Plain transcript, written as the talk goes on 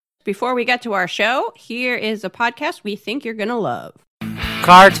Before we get to our show, here is a podcast we think you're going to love.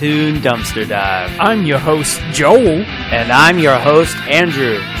 Cartoon Dumpster Dive. I'm your host, Joel. And I'm your host,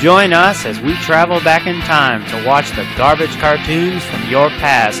 Andrew. Join us as we travel back in time to watch the garbage cartoons from your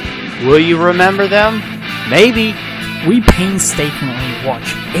past. Will you remember them? Maybe. We painstakingly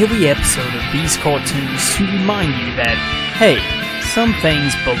watch every episode of these cartoons to remind you that, hey, some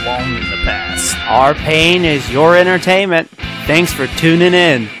things belong in the past. Our pain is your entertainment. Thanks for tuning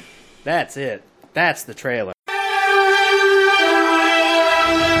in. That's it. That's the trailer.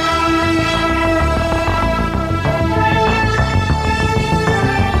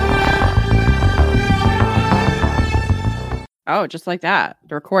 Oh, just like that.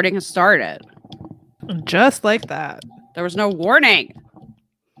 The recording has started. Just like that. There was no warning.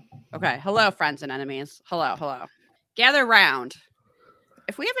 Okay. Hello, friends and enemies. Hello. Gather round.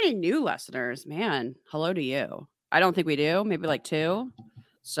 If we have any new listeners, man, hello to you. I don't think we do. Maybe like 2.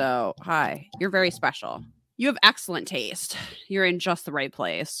 So, hi. You're very special. You have excellent taste. You're in just the right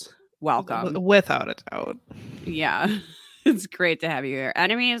place. Welcome. Without a doubt. Yeah. It's great to have you here.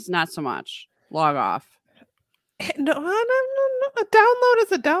 Enemies, not so much. Log off. No. A download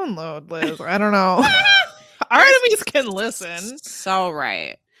is a download, Liz. I don't know. Our enemies can listen. So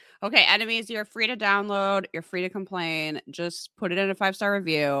right. Okay, enemies, you're free to download. You're free to complain. Just put it in a 5-star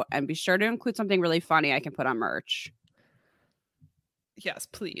review and be sure to include something really funny I can put on merch. Yes,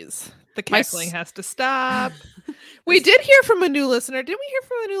 please. The cackling has to stop. We did hear from a new listener. Didn't we hear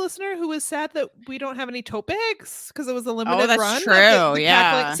from a new listener who was sad that we don't have any tote bags because it was a limited run? Oh, that's true.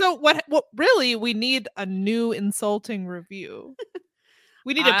 Yeah. Cackling. So what really, we need a new insulting review.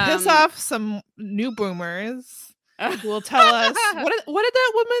 We need to piss off some new boomers who will tell us what did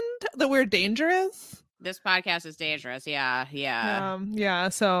that woman that we're dangerous? This podcast is dangerous. Yeah. Yeah.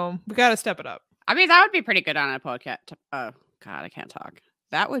 So we got to step it up. I mean, that would be pretty good on a podcast. Oh God, I can't talk.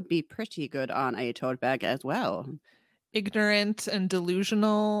 That would be pretty good on a tote bag as well. Ignorant and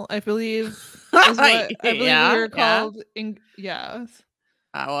delusional, I believe. Is what I believe we're called.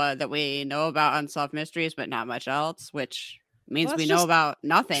 That we know about unsolved mysteries, but not much else, which means we know about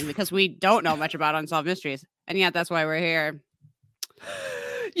nothing because we don't know much about unsolved mysteries. And yet that's why we're here.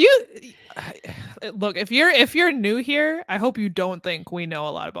 Look, if you're new here, I hope you don't think we know a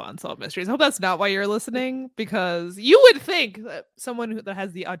lot about unsolved mysteries. I hope that's not why you're listening, because you would think that someone that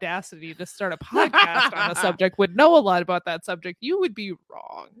has the audacity to start a podcast on a subject would know a lot about that subject. You would be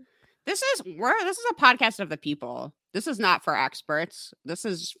wrong. This is a podcast of the people. This is not for experts. This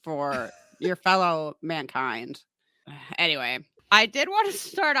is for your fellow mankind. Anyway, I did want to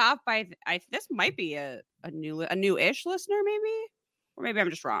start off by this might be a new-ish listener, maybe. Or maybe I'm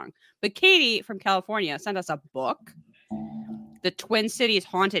just wrong. But Katie from California sent us a book, the Twin Cities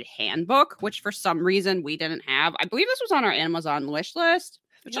Haunted Handbook, which for some reason we didn't have. I believe this was on our Amazon wish list.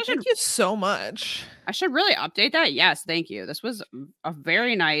 Thank you so much. I should really update that. Yes, thank you. This was a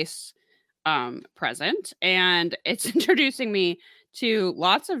very nice present, and it's introducing me to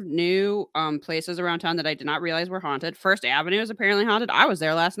lots of new places around town that I did not realize were haunted. First Avenue is apparently haunted. I was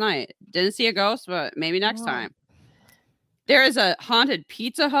there last night. Didn't see a ghost, but maybe next time. There is a haunted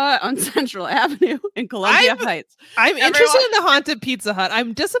Pizza Hut on Central Avenue in Columbia Heights. I'm interested in the haunted Pizza Hut.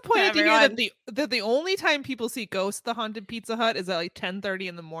 I'm disappointed to hear that the only time people see ghosts at the haunted Pizza Hut is at like 10:30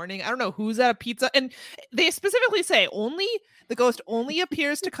 in the morning. I don't know who's at a pizza, and they specifically say the ghost only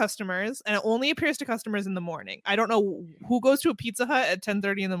appears to customers, and it only appears to customers in the morning. I don't know who goes to a Pizza Hut at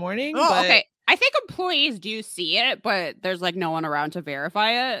 10:30 in the morning. Oh, okay. I think employees do see it, but there's like no one around to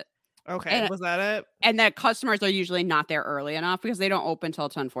verify it. Okay, was that it? And that customers are usually not there early enough because they don't open till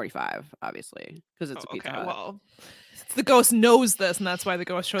 10:45, obviously, because it's a Pizza Hut. Well, the ghost knows this, and that's why the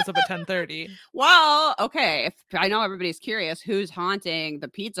ghost shows up at 10:30. Well, okay, if I know everybody's curious who's haunting the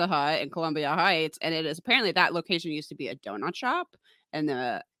Pizza Hut in Columbia Heights, and it is apparently that location used to be a donut shop, and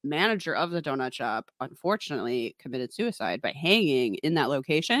the manager of the donut shop unfortunately committed suicide by hanging in that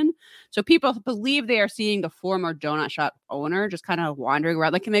location. So people believe they are seeing the former donut shop owner just kind of wandering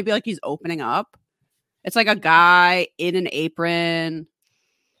around, like maybe like he's opening up. It's like a guy in an apron.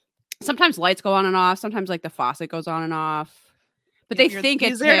 Sometimes lights go on and off. Sometimes like the faucet goes on and off. But they think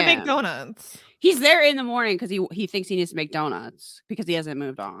he's it's there him. to make donuts. He's there in the morning because he thinks he needs to make donuts because he hasn't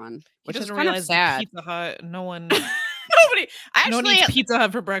moved on, which is kind of sad. Pizza Hut, no one. Nobody. No one eats Pizza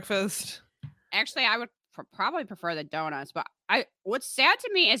Hut for breakfast. Actually, I would probably prefer the donuts, but what's sad to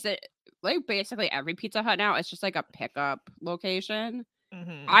me is that like basically every Pizza Hut now is just like a pickup location.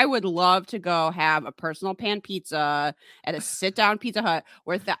 Mm-hmm. I would love to go have a personal pan pizza at a sit down Pizza Hut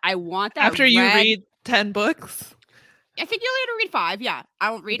where I want that. After you read 10 books, I think you'll need to read 5. Yeah, I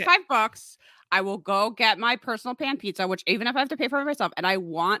will read 5 books. I will go get my personal pan pizza, which even if I have to pay for it myself, and I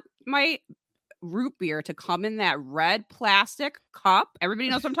want my root beer to come in that red plastic cup. Everybody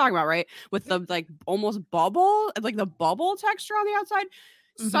knows what I'm talking about, right? With the like almost bubble, like the bubble texture on the outside.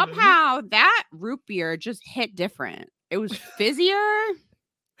 Mm-hmm. Somehow that root beer just hit different. It was fizzier.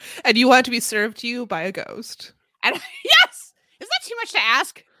 And you want it to be served to you by a ghost. And yes! Is that too much to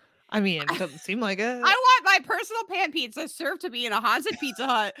ask? I mean, it doesn't seem like it. I want my personal pan pizza served to me in a haunted Pizza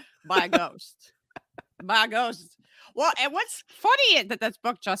Hut by a ghost. By a ghost. Well, and what's funny that this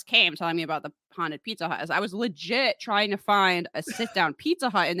book just came telling me about the haunted Pizza Hut is I was legit trying to find a sit-down Pizza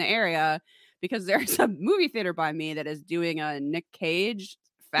Hut in the area because there's a movie theater by me that is doing a Nick Cage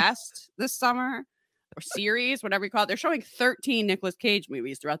fest this summer, or series, whatever you call it. They're showing 13 Nicolas Cage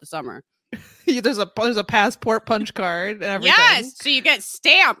movies throughout the summer. There's a passport punch card and everything. Yes, so you get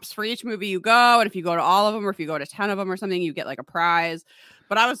stamps for each movie you go, and if you go to all of them, or if you go to 10 of them or something, you get like a prize.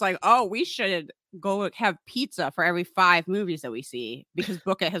 But I was like, oh, we should go have pizza for every 5 movies that we see because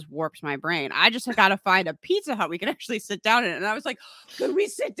Book It has warped my brain. I just got to find a Pizza Hut we can actually sit down in. And I was like, could we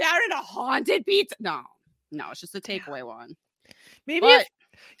sit down in a haunted pizza? No, it's just a takeaway one. Maybe,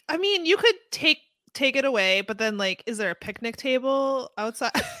 you could take it away, but then like, is there a picnic table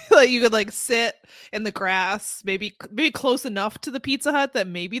outside? Like you could like sit in the grass, maybe close enough to the Pizza Hut that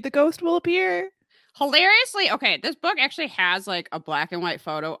maybe the ghost will appear. Hilariously, okay, this book actually has like a black and white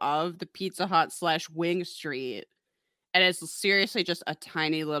photo of the Pizza Hut / Wing Street, and it's seriously just a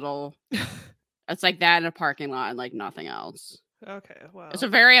tiny little it's like that in a parking lot and like nothing else. Okay, well, it's a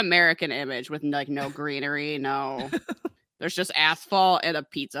very American image with like no greenery, no there's just asphalt and a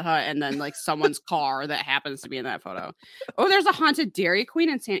Pizza Hut and then like someone's car that happens to be in that photo. Oh, there's a haunted Dairy Queen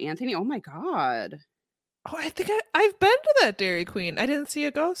in St. Anthony. Oh my god. Oh, I think I've been to that Dairy Queen. I didn't see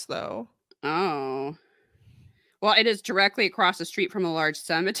a ghost though. Oh. Well, it is directly across the street from a large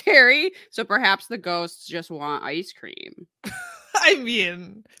cemetery, so perhaps the ghosts just want ice cream. I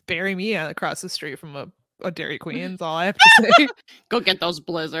mean, bury me across the street from a Dairy Queen is all I have to say. Go get those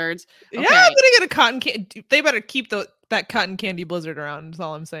blizzards. Okay. Yeah, I'm gonna get a cotton candy. They better keep that cotton candy blizzard around, is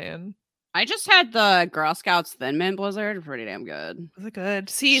all I'm saying. I just had the Girl Scouts Thin Mint Blizzard. Pretty damn good. Was it good?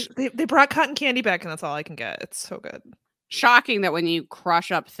 See, they brought cotton candy back, and that's all I can get. It's so good. Shocking that when you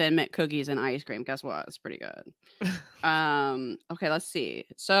crush up Thin Mint cookies and ice cream, guess what? It's pretty good. Okay, let's see.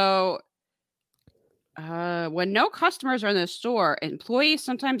 So, when no customers are in the store, employees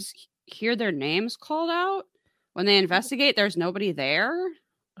sometimes hear their names called out. When they investigate, there's nobody there.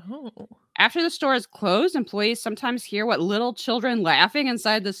 Oh. After the store is closed, employees sometimes hear what little children laughing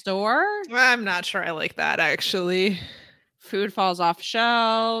inside the store. I'm not sure I like that, actually. Food falls off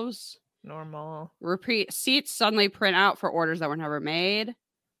shelves. Normal. Repeat seats suddenly print out for orders that were never made.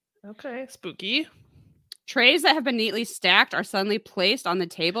 Okay, spooky. Trays that have been neatly stacked are suddenly placed on the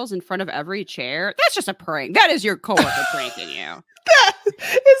tables in front of every chair. That's just a prank. That is your coworker pranking you.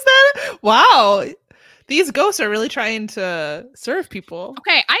 Wow. These ghosts are really trying to serve people.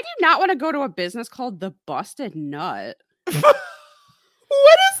 Okay, I do not want to go to a business called The Busted Nut. What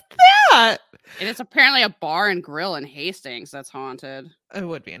is that? It is apparently a bar and grill in Hastings that's haunted. It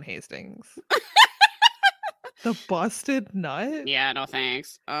would be in Hastings. The Busted Nut? Yeah, no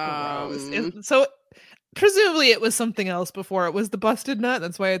thanks. So presumably it was something else before it was the Busted Nut.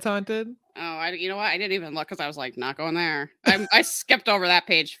 That's why it's haunted. Oh, you know what? I didn't even look because I was like, not going there. I skipped over that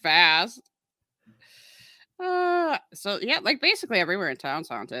page fast. So yeah, like basically everywhere in town's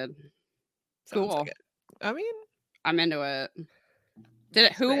haunted. Cool. Like I mean, I'm into it.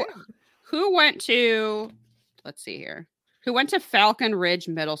 Who went to? Let's see here. Who went to Falcon Ridge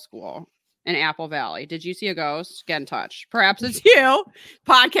Middle School in Apple Valley? Did you see a ghost? Get in touch. Perhaps it's you.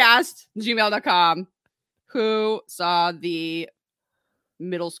 Podcast gmail.com. Who saw the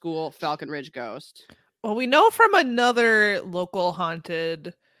middle school Falcon Ridge ghost? Well, we know from another local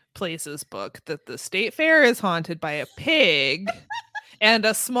haunted places book that the state fair is haunted by a pig and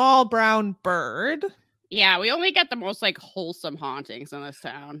a small brown bird. Yeah, we only get the most like wholesome hauntings in this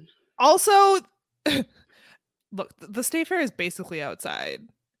town. Also, look, the state fair is basically outside.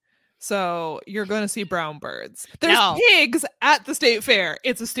 So you're going to see brown birds. There's pigs at the state fair.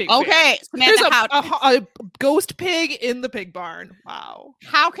 It's a state fair. Okay, Samantha, there's a ghost pig in the pig barn. Wow.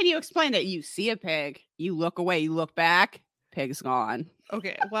 How can you explain that? You see a pig, you look away, you look back, pig's gone.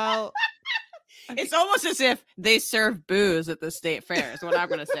 Okay, well, it's almost as if they serve booze at the state fair is what I'm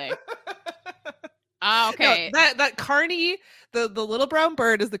going to say. Okay. No, that carny, the little brown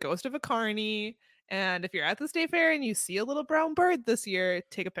bird is the ghost of a carny. And if you're at the state fair and you see a little brown bird this year,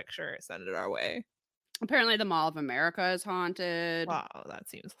 take a picture, send it our way. Apparently the Mall of America is haunted. Wow, that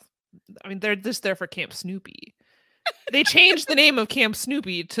seems... I mean, they're just there for Camp Snoopy. They changed the name of Camp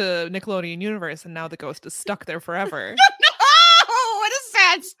Snoopy to Nickelodeon Universe, and now the ghost is stuck there forever. No! What is that?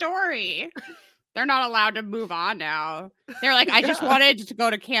 sad story. They're not allowed to move on now. They're like, I just wanted to go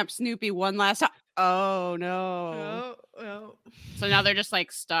to Camp Snoopy one last time. Oh no. Oh. So now they're just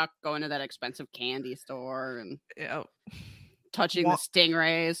like stuck going to that expensive candy store and touching the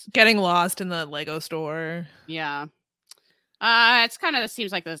stingrays. Getting lost in the Lego store. Yeah. It's kind of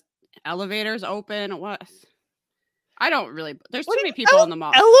seems like the elevator's open. What? I don't really. There's too many people in the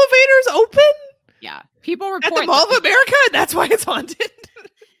mall. Elevators open? Yeah. People report at the Mall of America. That's why it's haunted.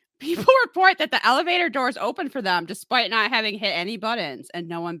 People report that the elevator doors open for them despite not having hit any buttons and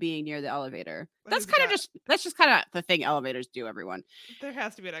no one being near the elevator. That's just kind of the thing elevators do, everyone. There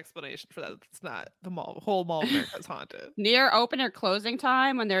has to be an explanation for that. It's not the whole Mall of America is haunted. Near open or closing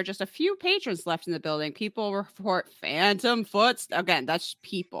time, when there are just a few patrons left in the building, people report phantom footsteps. Again, that's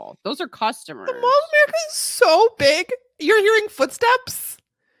people. Those are customers. The Mall of America is so big. You're hearing footsteps.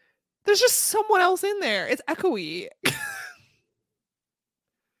 There's just someone else in there. It's echoey.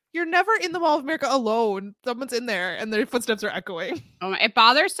 You're never in the Mall of America alone. Someone's in there and their footsteps are echoing. Oh, it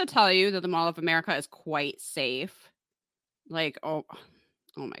bothers to tell you that the Mall of America is quite safe. Like, oh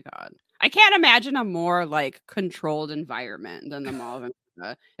my God. I can't imagine a more like controlled environment than the Mall of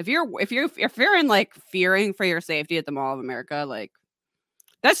America. If you're in like fearing for your safety at the Mall of America, like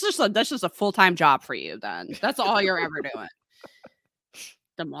that's just a full-time job for you then. That's all you're ever doing.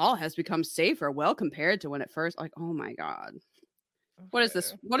 The mall has become safer, well compared to when it first, like, oh my God. What is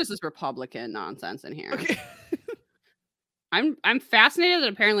this? What is this Republican nonsense in here? Okay. I'm fascinated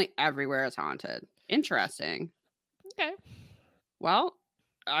that apparently everywhere is haunted. Interesting. Okay. Well,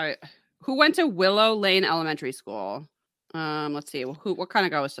 who went to Willow Lane Elementary School? Let's see. What kind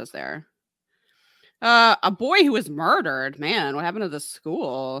of ghost is there? A boy who was murdered. Man, what happened to the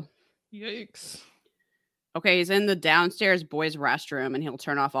school? Yikes. Okay, he's in the downstairs boys' restroom and he'll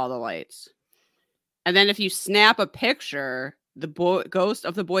turn off all the lights. And then if you snap a picture, the ghost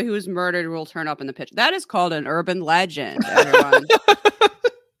of the boy who was murdered will turn up in the picture. That is called an urban legend, everyone.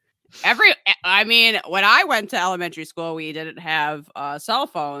 I mean, when I went to elementary school, we didn't have cell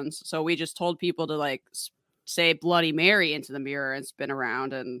phones, so we just told people to like say Bloody Mary into the mirror and spin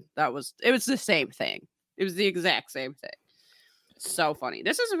around, and it was the same thing. It was the exact same thing. So funny.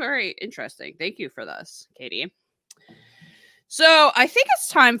 This is very interesting. Thank you for this, Katie. So I think it's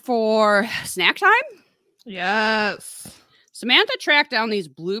time for snack time. Yes. Samantha tracked down these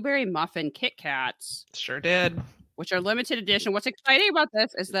blueberry muffin Kit Kats. Sure did. Which are limited edition. What's exciting about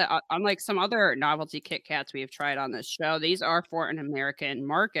this is that unlike some other novelty Kit Kats we have tried on this show, these are for an American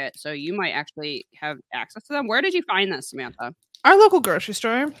market. So you might actually have access to them. Where did you find this, Samantha? Our local grocery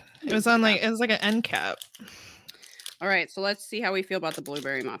store. It was like an end cap. All right, so let's see how we feel about the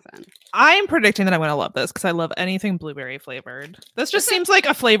blueberry muffin. I'm predicting that I'm going to love this because I love anything blueberry flavored. This just seems like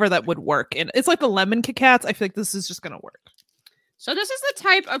a flavor that would work. And it's like the lemon Kit Kats. I feel like this is just going to work. So this is the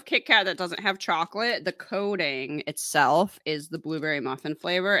type of Kit Kat that doesn't have chocolate. The coating itself is the blueberry muffin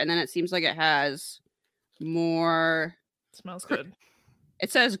flavor. And then it seems like it has more... Smells good.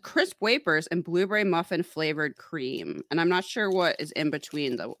 It says crisp wafers and blueberry muffin flavored cream. And I'm not sure what is in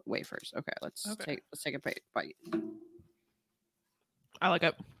between the wafers. Okay, let's take a bite. I like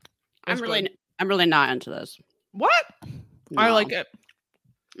it. I'm really not into this. What? No. I like it.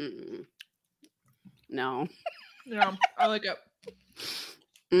 Mm-mm. No. Yeah, I like it.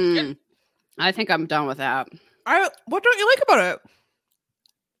 I think I'm done with that. What don't you like about it?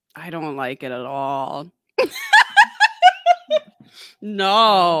 I don't like it at all.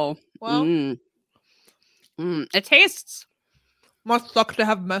 No. Well, it tastes. Must suck to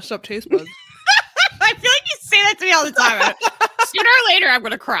have messed up taste buds. I feel like you say that to me all the time. Sooner or later, I'm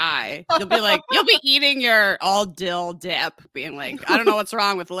gonna cry. You'll be eating your all dill dip, being like, I don't know what's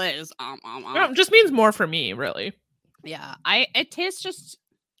wrong with Liz. No, it just means more for me, really. Yeah, it tastes just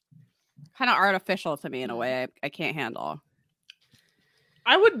kind of artificial to me in a way I can't handle.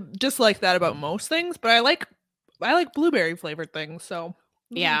 I would dislike that about most things, but I like blueberry flavored things, so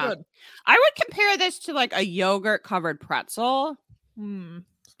yeah. Good. I would compare this to like a yogurt covered pretzel,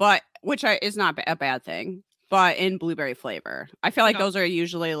 but which is not a bad thing. But in blueberry flavor, I feel like those are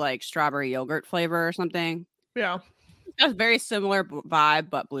usually like strawberry yogurt flavor or something. Yeah, that's very similar vibe,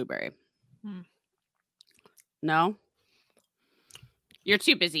 but blueberry. No. You're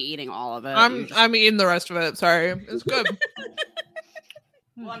too busy eating all of it. I'm eating the rest of it. Sorry. It's good.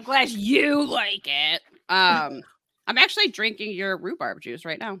 Well, I'm glad you like it. I'm actually drinking your rhubarb juice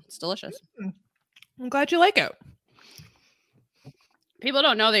right now. It's delicious. I'm glad you like it. People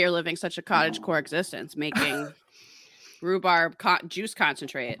don't know that you're living such a cottagecore existence, making rhubarb juice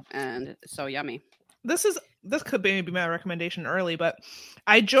concentrate, and it's so yummy. This could maybe be my recommendation early, but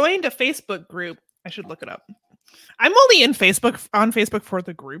I joined a Facebook group. I should look it up. I'm only on Facebook for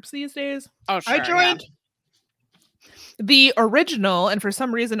the groups these days. Oh, sure. I joined the original, and for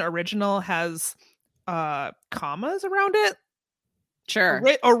some reason, original has commas around it. Sure.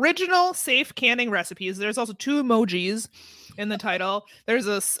 Original safe canning recipes. There's also 2 emojis in the title. There's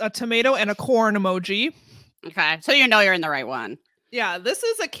a tomato and a corn emoji. Okay, so you know you're in the right one. Yeah, this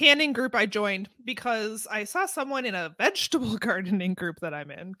is a canning group I joined because I saw someone in a vegetable gardening group that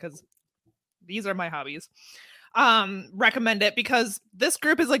I'm in, because these are my hobbies. Recommend it because this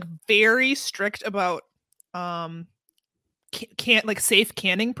group is like very strict about safe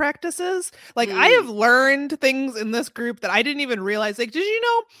canning practices. Like I have learned things in this group that I didn't even realize. Like, did you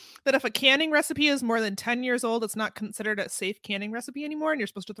know that if a canning recipe is more than 10 years old, it's not considered a safe canning recipe anymore and you're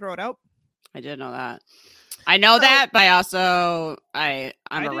supposed to throw it out? I didn't know that. I know that, but I also I'm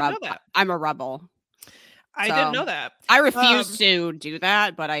a rebel. I didn't know that. I refuse to do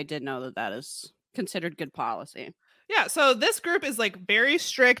that, but I did know that is considered good policy. Yeah, so this group is like very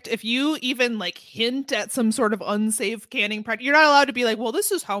strict. If you even like hint at some sort of unsafe canning practice, you're not allowed to be like, well,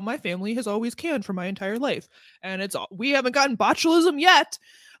 this is how my family has always canned for my entire life. And we haven't gotten botulism yet.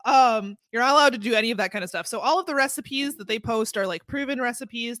 You're not allowed to do any of that kind of stuff. So all of the recipes that they post are like proven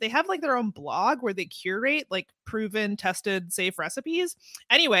recipes. They have like their own blog where they curate like proven, tested, safe recipes.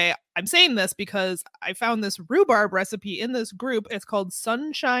 Anyway, I'm saying this because I found this rhubarb recipe in this group. It's called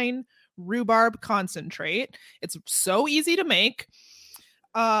Sunshine Rhubarb Concentrate. It's so easy to make.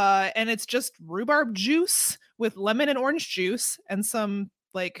 And it's just rhubarb juice with lemon and orange juice and some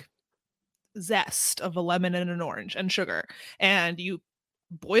like zest of a lemon and an orange and sugar. And you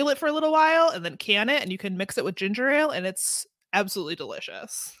boil it for a little while and then can it, and you can mix it with ginger ale, and it's absolutely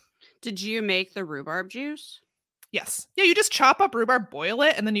delicious. Did you make the rhubarb juice? Yes. Yeah, you just chop up rhubarb, boil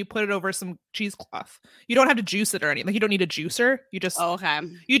it, and then you put it over some cheesecloth. You don't have to juice it or anything. Like, you don't need a juicer. You just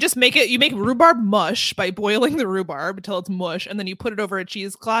you just make rhubarb mush by boiling the rhubarb until it's mush, and then you put it over a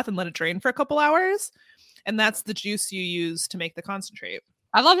cheesecloth and let it drain for a couple hours. And that's the juice you use to make the concentrate.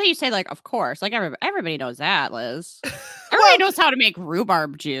 I love that you say, like, of course. Like, everybody knows that, Liz. Everybody knows how to make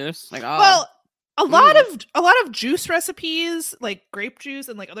rhubarb juice. Like, oh. Well, a lot of juice recipes, like grape juice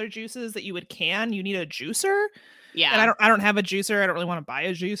and like other juices that you would can, you need a juicer. Yeah. And I don't have a juicer. I don't really want to buy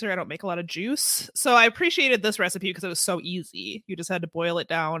a juicer. I don't make a lot of juice. So I appreciated this recipe because it was so easy. You just had to boil it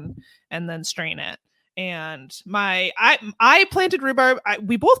down and then strain it. And I planted rhubarb.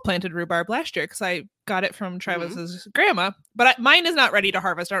 We both planted rhubarb last year because I got it from Travis's grandma. But mine is not ready to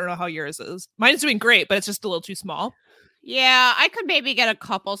harvest. I don't know how yours is. Mine's doing great, but it's just a little too small. Yeah, I could maybe get a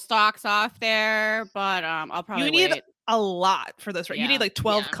couple stalks off there, but I'll probably need a lot for this. You need like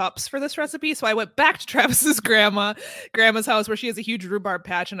 12 cups for this recipe. So I went back to Travis's grandma's house where she has a huge rhubarb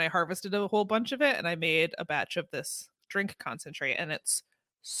patch, and I harvested a whole bunch of it, and I made a batch of this drink concentrate, and it's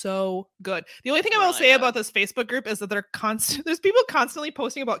so good. The only thing I will say about this Facebook group is that there's people constantly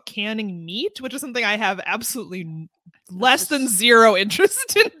posting about canning meat, which is something I have absolutely less than zero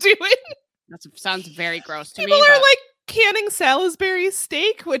interest in doing. That sounds very gross to me. People are like canning Salisbury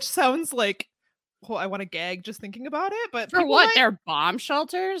steak, which sounds like, well, I want to gag just thinking about it. But for what? They're bomb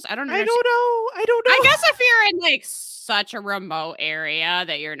shelters? I don't know. I don't know. I guess if you're in like such a remote area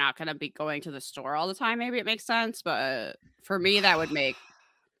that you're not going to be going to the store all the time, maybe it makes sense. But for me, that would make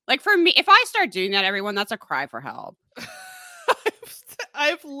for me, if I start doing that, everyone, that's a cry for help. I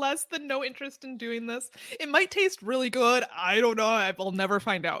have less than no interest in doing this. It might taste really good. I don't know. I will never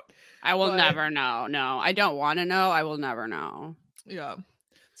find out. I will never know. No, I don't want to know. I will never know. Yeah.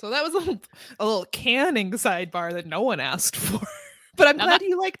 So that was a little canning sidebar that no one asked for. But I'm glad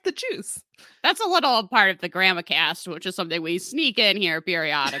you liked the juice. That's a little part of the grandma cast, which is something we sneak in here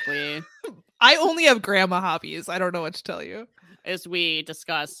periodically. I only have grandma hobbies. I don't know what to tell you. As we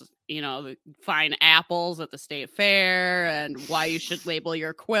discuss, fine apples at the state fair and why you should label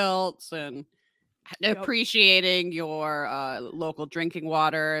your quilts and appreciating your local drinking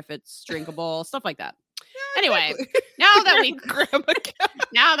water if it's drinkable, stuff like that. Yeah, anyway, exactly.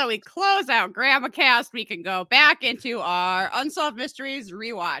 now that we close out Grandma Cast, we can go back into our Unsolved Mysteries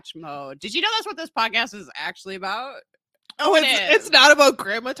rewatch mode. Did you know that's what this podcast is actually about? Oh, it's not about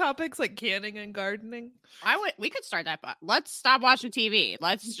grandma topics like canning and gardening. We could start that, but let's stop watching TV.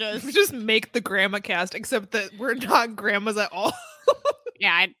 Let's just make the Grandma Cast, except that we're not grandmas at all.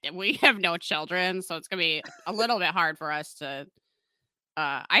 Yeah, we have no children, so it's gonna be a little bit hard for us to.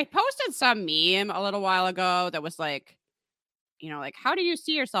 I posted some meme a little while ago that was like, like, how do you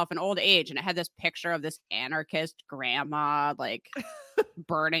see yourself in old age? And it had this picture of this anarchist grandma, like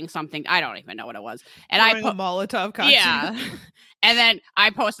burning something. I don't even know what it was. And I put a Molotov cocktail. Yeah. And then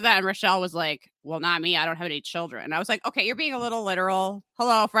I posted that, and Rochelle was like, well, not me. I don't have any children. And I was like, okay, you're being a little literal.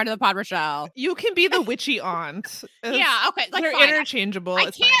 Hello, friend of the pod, Rochelle. You can be the witchy aunt. Yeah, okay. Like, they're fine. Interchangeable.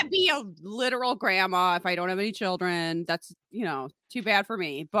 I can't be a literal grandma if I don't have any children. That's, too bad for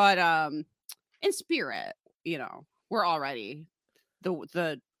me. But in spirit, we're already we're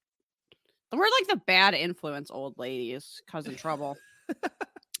like the bad influence old ladies causing trouble.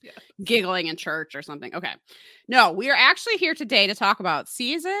 Yeah. Giggling in church or something. Okay. No, we are actually here today to talk about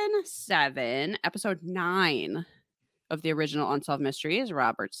season 7, episode 9 of the original Unsolved Mysteries,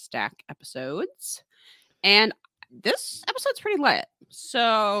 Robert Stack episodes. And this episode's pretty lit.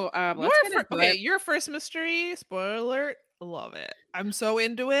 So your first mystery, spoiler alert, love it. I'm so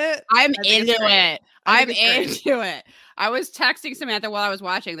into it. I'm into it. I was texting Samantha while I was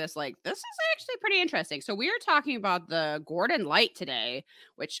watching this, like, this is actually pretty interesting. So we are talking about the Gordon Light today,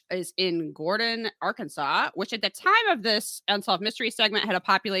 which is in Gordon, Arkansas, which at the time of this Unsolved Mystery segment had a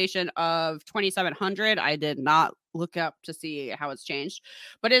population of 2,700. I did not look up to see how it's changed,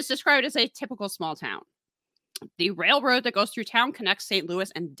 but it's described as a typical small town. The railroad that goes through town connects St.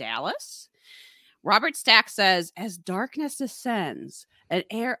 Louis and Dallas. Robert Stack says, as darkness descends, an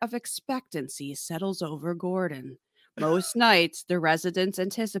air of expectancy settles over Gordon. Most nights, the residents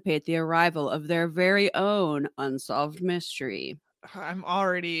anticipate the arrival of their very own unsolved mystery. I'm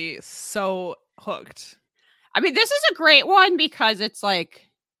already so hooked. I mean, this is a great one because it's like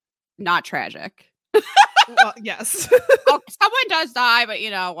not tragic. Well, yes. Someone does die, but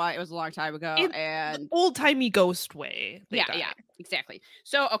it was a long time ago. And old-timey ghost way. Yeah, exactly.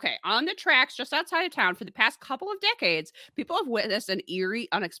 So, okay, on the tracks just outside of town for the past couple of decades, people have witnessed an eerie,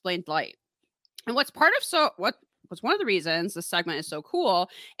 unexplained light. And what's one of the reasons this segment is so cool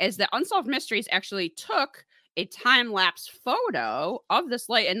is that Unsolved Mysteries actually took a time-lapse photo of this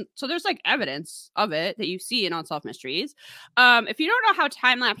light, and so there's like evidence of it that you see in Unsolved Mysteries. If you don't know how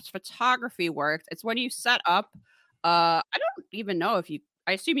time-lapse photography works, it's when you set up I don't even know if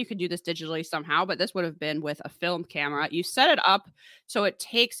I assume you could do this digitally somehow, but this would have been with a film camera. You set it up so it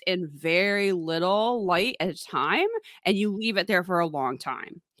takes in very little light at a time, and you leave it there for a long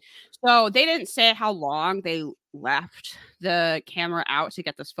time. So they didn't say how long they left the camera out to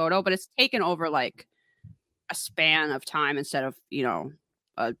get this photo, but it's taken over like a span of time instead of,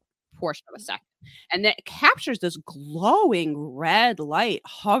 a portion of a second. And that captures this glowing red light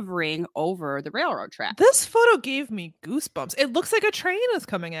hovering over the railroad track. This photo gave me goosebumps. It looks like a train is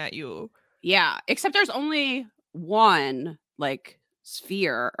coming at you. Yeah, except there's only one like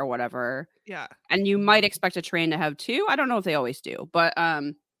sphere or whatever. Yeah. And you might expect a train to have two. I don't know if they always do, but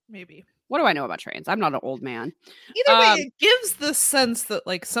maybe. What do I know about trains? I'm not an old man. Either way, it gives the sense that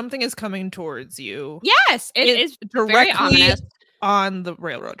like something is coming towards you. Yes, it is directly on the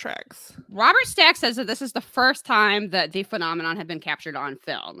railroad tracks. Robert Stack says that this is the first time that the phenomenon had been captured on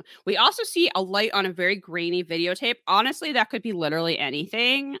film. We also see a light on a very grainy videotape. Honestly, that could be literally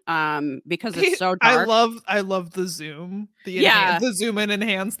anything because it's so dark. I love the zoom. The zoom and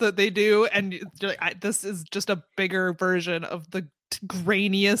enhance that they do. And this is just a bigger version of the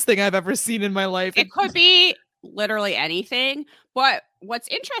grainiest thing I've ever seen in my life. It could be literally anything, but what's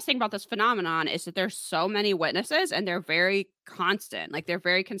interesting about this phenomenon is that there's so many witnesses and they're very constant, like they're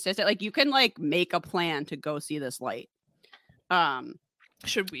very consistent. Like you can like make a plan to go see this light.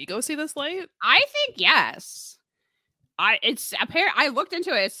 Should we go see this light? I think yes. It's apparent. I looked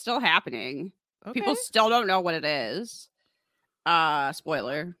into it. It's still happening. Okay. People still don't know what it is.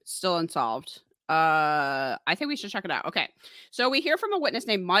 Spoiler, still unsolved. I think we should check it out. Okay. So we hear from a witness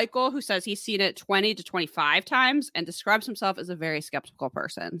named Michael who says he's seen it 20 to 25 times and describes himself as a very skeptical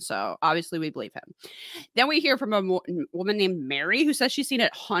person. So obviously we believe him. Then we hear from a woman named Mary who says she's seen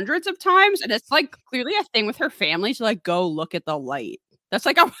it hundreds of times. And it's like clearly a thing with her family to like go look at the light. That's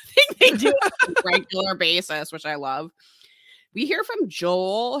like a thing they do on a regular basis, which I love. We hear from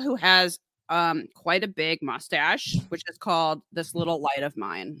Joel who has quite a big mustache, which is called This Little Light of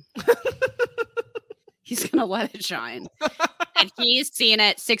Mine. He's going to let it shine. And he's seen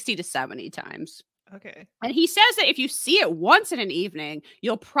it 60 to 70 times. Okay. And he says that if you see it once in an evening,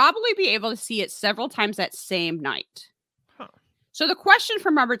 you'll probably be able to see it several times that same night. Huh. So the question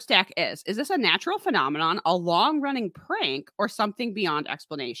from Robert Stack is this a natural phenomenon, a long-running prank, or something beyond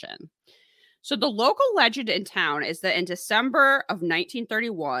explanation? So the local legend in town is that in December of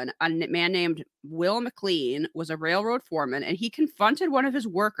 1931, a man named Will McLean was a railroad foreman, and he confronted one of his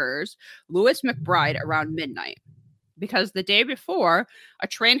workers, Louis McBride, around midnight. because the day before, a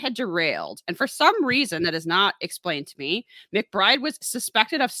train had derailed. And for some reason that is not explained to me, McBride was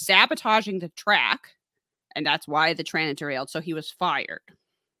suspected of sabotaging the track. And that's why the train had derailed. So he was fired.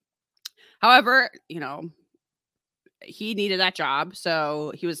 However, he needed that job.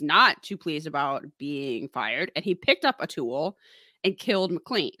 So he was not too pleased about being fired. And he picked up a tool and killed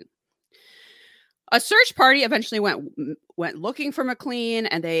McLean. A search party eventually went looking for McLean,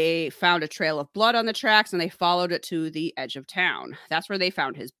 and they found a trail of blood on the tracks, and they followed it to the edge of town. That's where they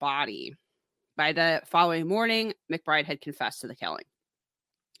found his body. By the following morning, McBride had confessed to the killing.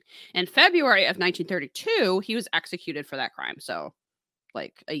 In February of 1932, he was executed for that crime. So,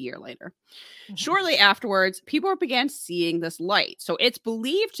 like a year later. Mm-hmm. Shortly afterwards, people began seeing this light. So it's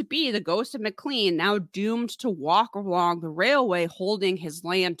believed to be the ghost of McLean, now doomed to walk along the railway holding his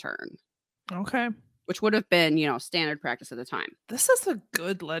lantern. Okay. Which would have been, standard practice at the time. This is a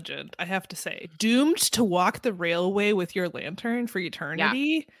good legend, I have to say. Doomed to walk the railway with your lantern for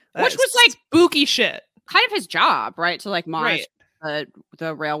eternity? Yeah. Which was like spooky shit. Kind of his job, right? To like monitor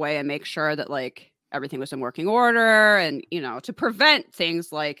the railway and make sure that like everything was in working order and, to prevent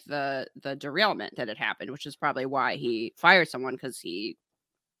things like the derailment that had happened, which is probably why he fired someone, because he,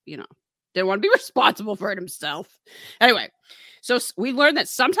 didn't want to be responsible for it himself. Anyway. So we learned that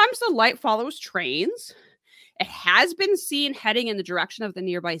sometimes the light follows trains. It has been seen heading in the direction of the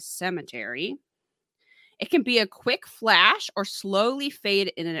nearby cemetery. It can be a quick flash or slowly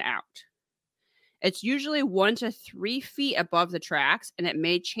fade in and out. It's usually 1 to 3 feet above the tracks, and it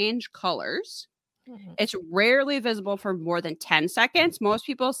may change colors. Mm-hmm. It's rarely visible for more than 10 seconds. Most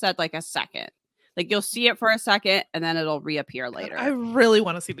people said like a second. Like you'll see it for a second, and then it'll reappear later. I really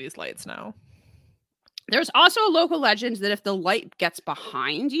want to see these lights now. There's also a local legend that if the light gets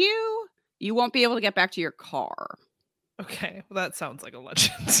behind you, you won't be able to get back to your car. Okay, well, that sounds like a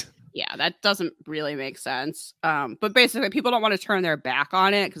legend. Yeah, that doesn't really make sense. But basically, people don't want to turn their back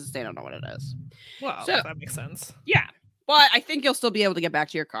on it because they don't know what it is. Well, so, that makes sense. Yeah, but I think you'll still be able to get back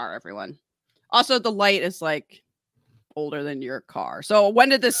to your car, everyone. Also, the light is like older than your car. So when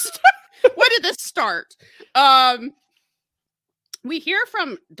did this start? We hear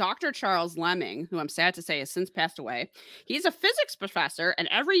from Dr. Charles Lemming, who I'm sad to say has since passed away. He's a physics professor, and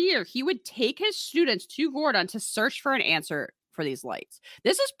every year he would take his students to Gordon to search for an answer for these lights.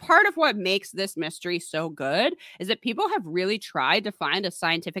 This is part of what makes this mystery so good, is that people have really tried to find a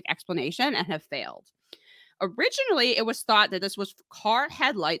scientific explanation and have failed. Originally, it was thought that this was car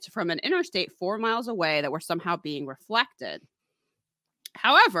headlights from an interstate 4 miles away that were somehow being reflected.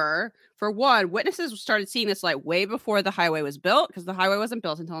 However, for one, witnesses started seeing this light way before the highway was built, because the highway wasn't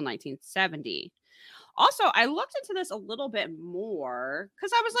built until 1970. Also, I looked into this a little bit more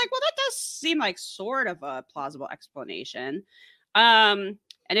because I was like, well, that does seem like sort of a plausible explanation. And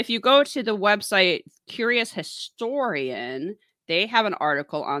if you go to the website Curious Historian, they have an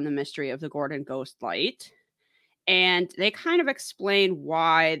article on the mystery of the Gordon ghost light. And they kind of explain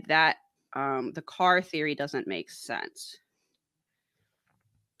why that the car theory doesn't make sense.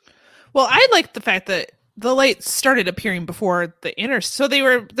 Well, I like the fact that the lights started appearing before the interstate. So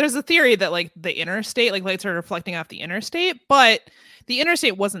there's a theory that like the interstate, like lights are reflecting off the interstate, but the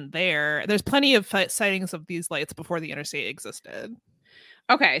interstate wasn't there. There's plenty of sightings of these lights before the interstate existed.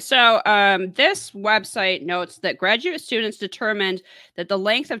 Okay, so this website notes that graduate students determined that the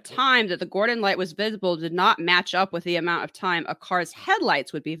length of time that the Gordon light was visible did not match up with the amount of time a car's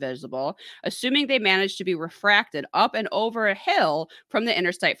headlights would be visible, assuming they managed to be refracted up and over a hill from the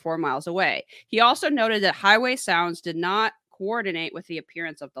interstate 4 miles away. He also noted that highway sounds did not coordinate with the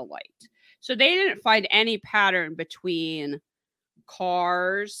appearance of the light. So they didn't find any pattern between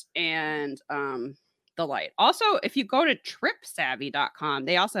cars and the light. Also, if you go to tripsavvy.com,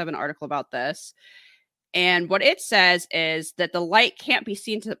 they also have an article about this. And what it says is that the light can't be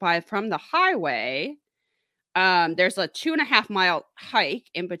seen from the highway. There's a 2.5 mile hike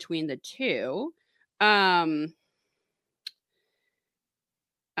in between the two. Blah,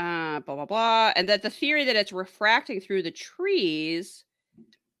 blah, blah. And that the theory that it's refracting through the trees.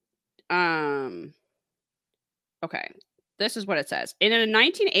 Okay. This is what it says. In a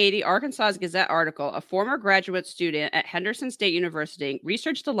 1980 Arkansas Gazette article, a former graduate student at Henderson State University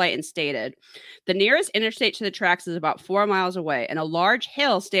researched the light and stated, the nearest interstate to the tracks is about 4 miles away, and a large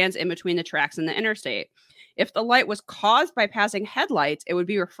hill stands in between the tracks and the interstate. If the light was caused by passing headlights, it would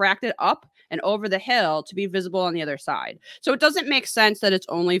be refracted up and over the hill to be visible on the other side. So it doesn't make sense that it's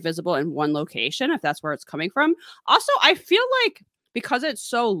only visible in one location, if that's where it's coming from. Also, I feel like because it's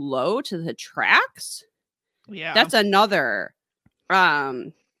so low to the tracks, yeah, that's another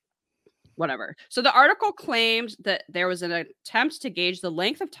whatever. So the article claims that there was an attempt to gauge the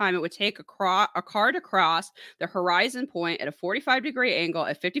length of time it would take a car to cross the horizon point at a 45-degree angle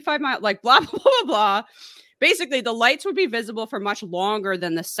at 55 miles, like blah, blah, blah, blah. Basically, the lights would be visible for much longer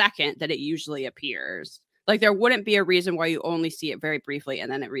than the second that it usually appears. Like, there wouldn't be a reason why you only see it very briefly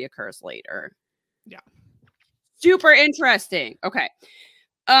and then it reoccurs later. Yeah. Super interesting. Okay.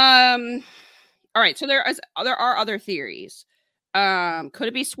 All right. So there are other theories. Could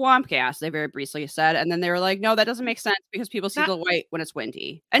it be swamp gas? They very briefly said, and then they were like, "No, that doesn't make sense because people see the light when it's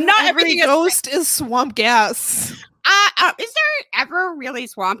windy, and not every ghost is swamp gas." Is there ever really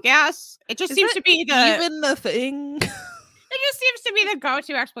swamp gas? It just seems to be even the thing. It just seems to be the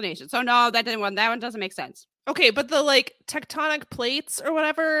go-to explanation. So no, that one doesn't make sense. Okay, but the like tectonic plates or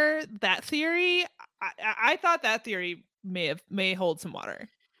whatever, that theory, I thought that theory may hold some water.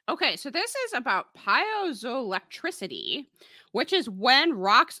 Okay, so this is about piezoelectricity, which is when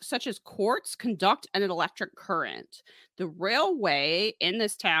rocks such as quartz conduct an electric current. The railway in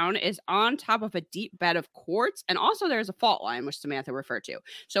this town is on top of a deep bed of quartz, and also there's a fault line, which Samantha referred to.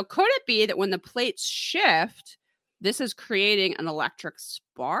 So could it be that when the plates shift, this is creating an electric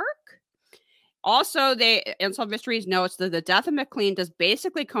spark? Also, Unsolved Mysteries notes that the death of McLean does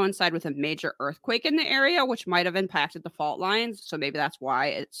basically coincide with a major earthquake in the area, which might have impacted the fault lines. So maybe that's why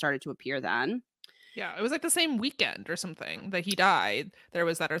it started to appear then. Yeah, it was like the same weekend or something that he died. There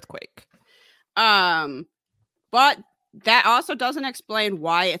was that earthquake. But that also doesn't explain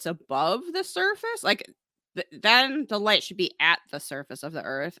why it's above the surface. Like, then the light should be at the surface of the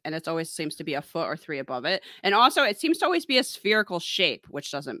earth, and it always seems to be a foot or 3 above it. And also, it seems to always be a spherical shape,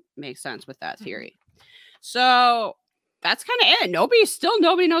 which doesn't make sense with that theory. So that's kind of it.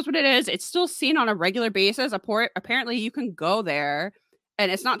 Nobody knows what it is. It's still seen on a regular basis. Apparently, you can go there,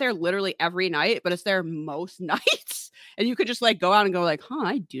 and it's not there literally every night, but it's there most nights. And you could just like go out and go like,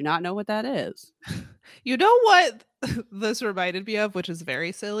 I do not know what that is. You know what this reminded me of, which is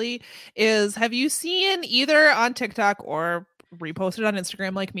very silly, is have you seen either on TikTok or reposted on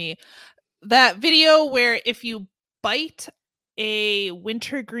Instagram like me, that video where if you bite a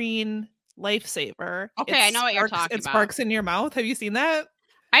wintergreen lifesaver, okay, I know what you're talking about. It sparks in your mouth. Have you seen that?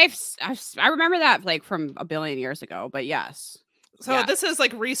 I remember that like from a billion years ago, but yes. So this is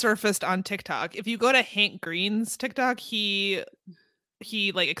like resurfaced on TikTok. If you go to Hank Green's TikTok, he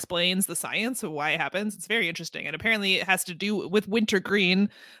like explains the science of why it happens. It's very interesting, and apparently it has to do with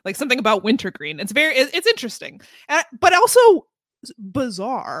wintergreen, like something about wintergreen. It's interesting, but also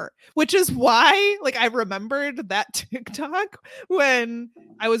bizarre, which is why like I remembered that TikTok when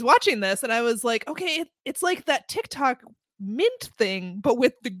I was watching this, and I was like, okay, it's like that TikTok mint thing, but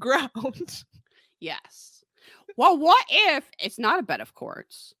with the ground. Yes. Well, what if it's not a bed of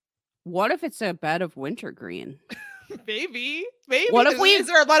quartz? What if it's a bed of wintergreen? Maybe. What if is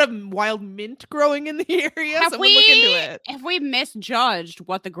there a lot of wild mint growing in the area? Look into it. If we misjudged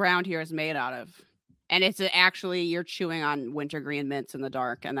what the ground here is made out of, and it's actually you're chewing on wintergreen mints in the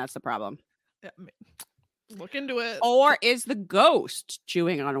dark, and that's the problem. Yeah, look into it. Or is the ghost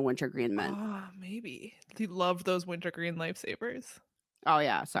chewing on a wintergreen mint? Oh, maybe. He loved those wintergreen lifesavers. Oh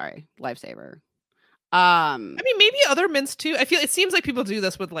yeah, sorry, lifesaver. I mean, maybe other mints too. It seems like people do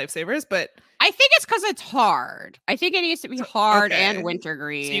this with lifesavers, but I think it's because it's hard. I think it needs to be hard and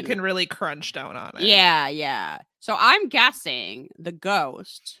wintergreen, so you can really crunch down on it. Yeah. So I'm guessing the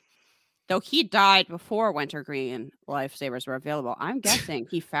ghost, though he died before wintergreen lifesavers were available, I'm guessing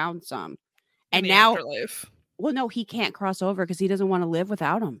he found some, and now, afterlife. Well, no, he can't cross over because he doesn't want to live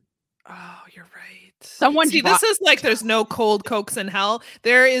without them. Oh, you're right. This is like there's no cold cokes in hell.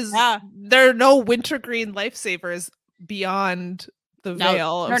 There are no wintergreen lifesavers beyond the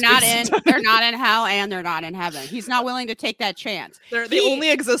veil. They're not in hell, and they're not in heaven. He's not willing to take that chance. They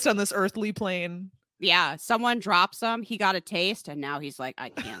only exist on this earthly plane. Yeah, someone drops them. He got a taste, and now he's like, I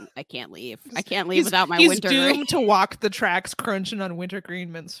can't leave. I can't leave without my wintergreen. He's doomed to walk the tracks crunching on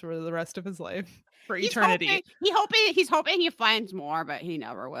wintergreen mints for the rest of his life, for eternity. He's hoping he finds more, but he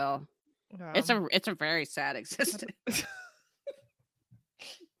never will. It's a very sad existence.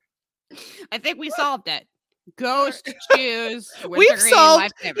 I think we solved it. Ghost choose. We've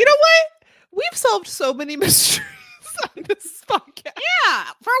solved. You know what? We've solved so many mysteries on this podcast. Yeah,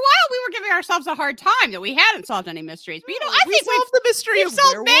 for a while we were giving ourselves a hard time that we hadn't solved any mysteries. But I think we solved the mystery of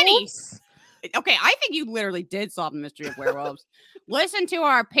solved werewolves. Many. Okay, I think you literally did solve the mystery of werewolves. Listen to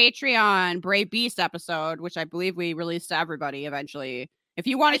our Patreon Brave Beast episode, which I believe we released to everybody eventually. If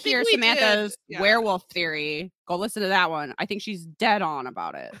you want to hear Samantha's werewolf theory, go listen to that one. I think she's dead on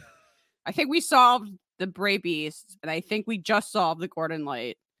about it. I think we solved the Bray Beast, and I think we just solved the Gordon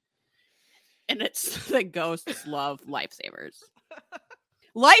Light. And it's the ghosts love lifesavers.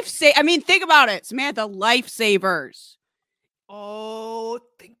 I mean, think about it, Samantha. Lifesavers. Oh,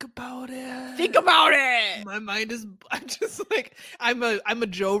 think about it. Think about it. My mind is. I'm just like I'm a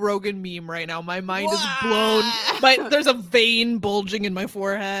Joe Rogan meme right now. My mind is blown. There's a vein bulging in my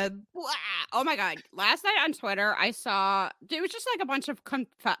forehead. Oh my god! Last night on Twitter, I saw it was just like a bunch of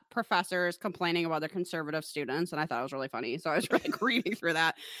professors complaining about their conservative students, and I thought it was really funny. So I was like reading through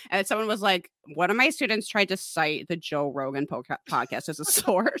that, and someone was like, "One of my students tried to cite the Joe Rogan podcast as a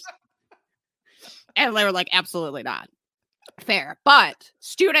source," and they were like, "Absolutely not." Fair. But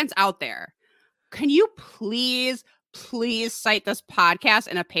students out there, can you please cite this podcast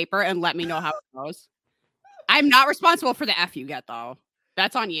in a paper and let me know how it goes? I'm not responsible for the F you get, though.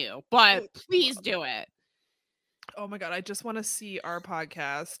 That's on you. But please do it. Oh my god, I just want to see our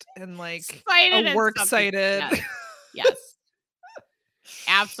podcast and like cited a works cited. Yes.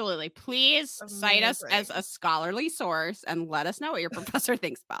 Absolutely. Please cite us as a scholarly source and let us know what your professor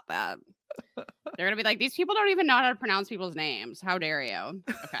thinks about that. They're gonna be like, these people don't even know how to pronounce people's names. How dare you?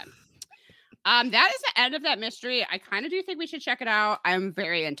 Okay. That is the end of that mystery. I kind of do think we should check it out. I'm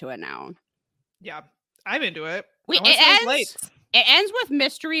very into it now. Yeah, I'm into it. It ends with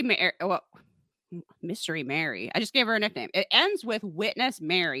Mystery Mary. Well, Mystery Mary. I just gave her a nickname. It ends with Witness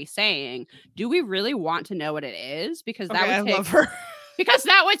Mary saying, "Do we really want to know what it is?" Because that would love her. Because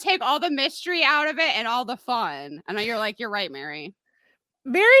that would take all the mystery out of it and all the fun. And you're like, you're right, Mary.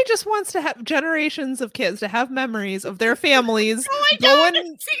 Mary just wants to have generations of kids to have memories of their families going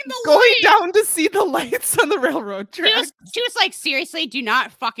down to see the lights on the railroad tracks. She was like, seriously, do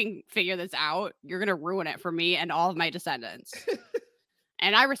not fucking figure this out. You're going to ruin it for me and all of my descendants.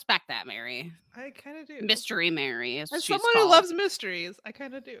 And I respect that, Mary. I kind of do. Mystery Mary. As someone who loves mysteries, I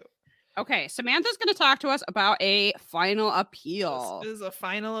kind of do. Okay, Samantha's going to talk to us about a final appeal. This is a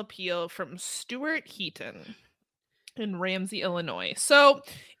final appeal from Stuart Heaton in Ramsey, Illinois. So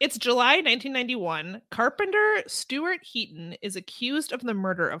it's July 1991. Carpenter Stuart Heaton is accused of the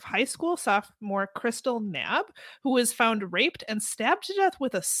murder of high school sophomore Crystal Knabb, who was found raped and stabbed to death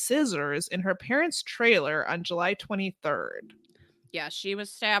with a scissors in her parents' trailer on July 23rd. Yeah, she was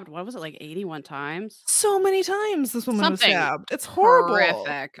stabbed. What was it, like 81 times? So many times this woman was stabbed. It's horrible.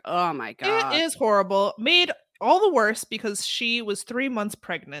 Horrific. Oh my God. It is horrible. Made all the worse because she was 3 months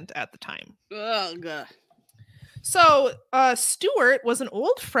pregnant at the time. Ugh. So Stuart was an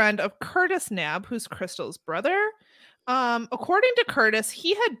old friend of Curtis Knabb, who's Crystal's brother. According to Curtis,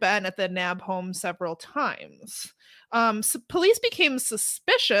 he had been at the Knabb home several times. So police became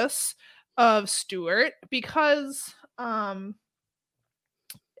suspicious of Stuart because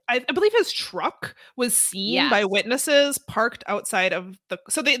I believe his truck was seen by witnesses parked outside of the.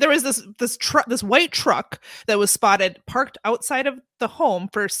 So there was this white truck that was spotted parked outside of the home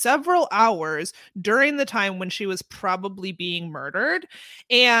for several hours during the time when she was probably being murdered,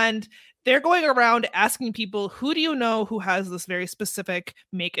 and they're going around asking people, who do you know who has this very specific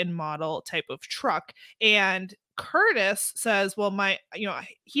make and model type of truck? And Curtis says, well,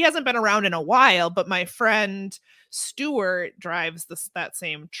 he hasn't been around in a while, but my friend Stuart drives that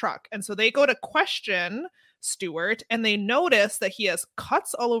same truck. And so they go to question Stuart and they notice that he has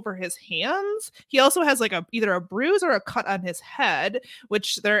cuts all over his hands. He also has like either a bruise or a cut on his head,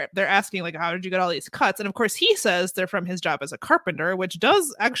 which they're asking, like, how did you get all these cuts? And of course he says they're from his job as a carpenter, which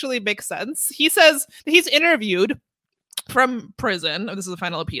does actually make sense. He says he's interviewed from prison. This is the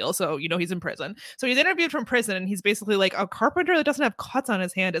final appeal, so he's in prison. So he's interviewed from prison, and he's basically like, a carpenter that doesn't have cuts on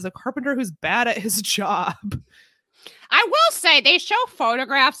his hand is a carpenter who's bad at his job. I will say they show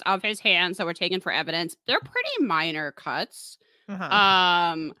photographs of his hands that were taken for evidence. They're pretty minor cuts.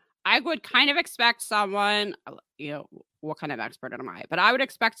 I would kind of expect someone, what kind of expert am I? But I would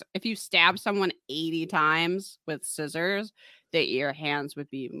expect if you stab someone 80 times with scissors, that your hands would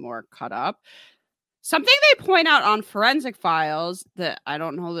be more cut up. Something they point out on Forensic Files that I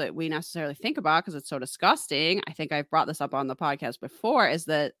don't know that we necessarily think about because it's so disgusting. I think I've brought this up on the podcast before, is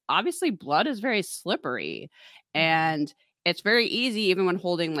that obviously blood is very slippery and it's very easy, even when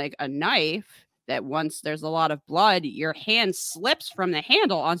holding like a knife, that once there's a lot of blood, your hand slips from the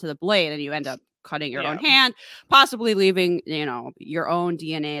handle onto the blade and you end up cutting your own hand, possibly leaving, your own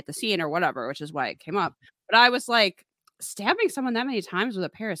DNA at the scene or whatever, which is why it came up. But I was like, stabbing someone that many times with a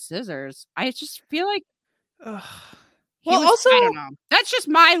pair of scissors, I just feel like I don't know. That's just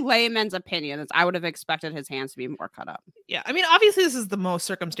my layman's opinion. I would have expected his hands to be more cut up. Yeah, I mean, obviously this is the most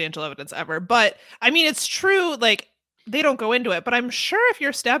circumstantial evidence ever, but I mean, it's true, like, they don't go into it, but I'm sure if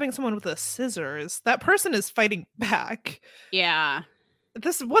you're stabbing someone with a scissors, that person is fighting back. Yeah.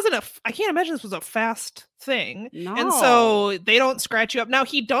 this wasn't I can't imagine this was a fast thing. No. And so they don't scratch you up. Now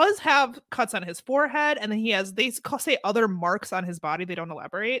he does have cuts on his forehead, and then they say other marks on his body. They don't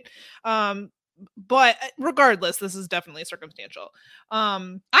elaborate. But regardless, this is definitely circumstantial.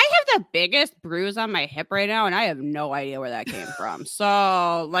 I have the biggest bruise on my hip right now, and I have no idea where that came from.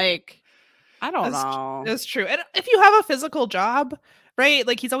 So, like, I don't know. That's true. And if you have a physical job, right?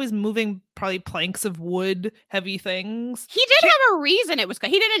 Like, he's always moving probably planks of wood, heavy things. He did have a reason.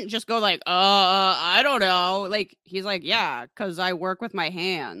 He didn't just go like, I don't know. Like, he's like, yeah, because I work with my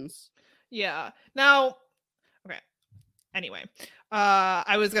hands. Yeah. Now, okay. Anyway,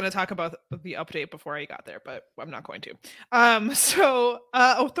 I was going to talk about the update before I got there, but I'm not going to. So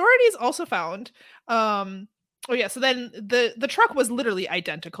authorities also found, so then the truck was literally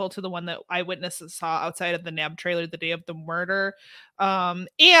identical to the one that eyewitnesses saw outside of the NAB trailer the day of the murder.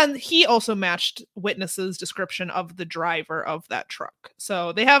 And he also matched witnesses' description of the driver of that truck.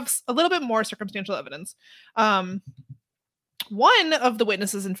 So they have a little bit more circumstantial evidence. One of the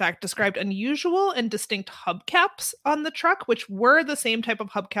witnesses, in fact, described unusual and distinct hubcaps on the truck, which were the same type of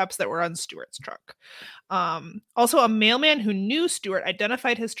hubcaps that were on Stewart's truck. Also, a mailman who knew Stewart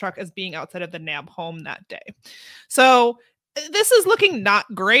identified his truck as being outside of the NAB home that day. So this is looking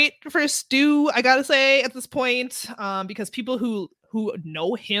not great for Stu, I gotta say, at this point, because people who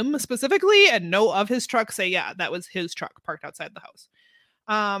know him specifically and know of his truck say, yeah, that was his truck parked outside the house.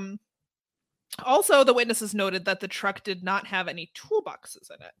 Also, the witnesses noted that the truck did not have any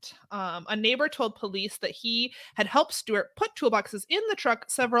toolboxes in it. A neighbor told police that he had helped Stewart put toolboxes in the truck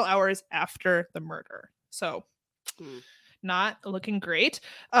several hours after the murder. So, not looking great.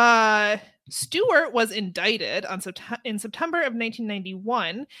 Stewart was indicted in September of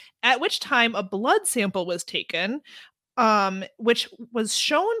 1991, at which time a blood sample was taken, which was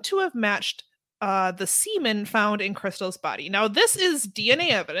shown to have matched the semen found in Crystal's body. Now, this is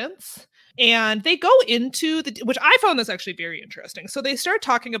DNA evidence. And they go into which I found this actually very interesting. So they start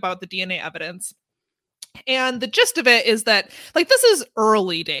talking about the DNA evidence. And the gist of it is that, like, this is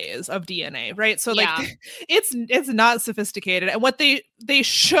early days of DNA, right? So, like, it's not sophisticated. And what they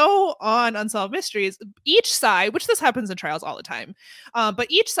show on Unsolved Mysteries, each side, which this happens in trials all the time, but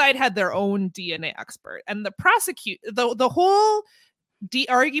each side had their own DNA expert. And the whole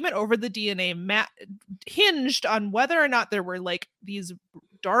argument over the DNA hinged on whether or not there were, like, these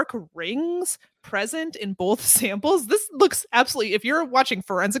dark rings present in both samples. This looks absolutely, if you're watching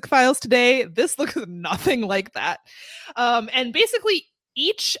Forensic Files today, this looks nothing like that. And basically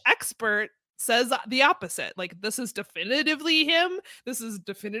each expert says the opposite. Like, this is definitively him. This is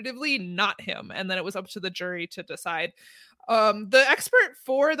definitively not him. And then it was up to the jury to decide. The expert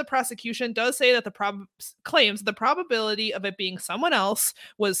for the prosecution does say that claims the probability of it being someone else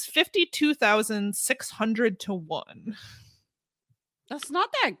was 52,600 to 1. That's not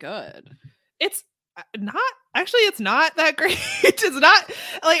that good. It's not that great. It's not,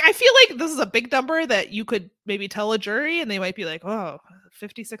 like, I feel like this is a big number that you could maybe tell a jury and they might be like, oh,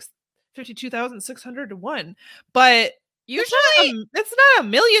 52,600 to 1. But usually it's not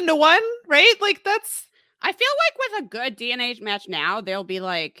 1,000,000 to 1, right? Like, I feel like with a good DNA match now, they'll be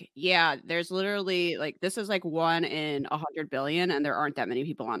like, yeah, there's literally, like, this is like 1 in 100 billion, and there aren't that many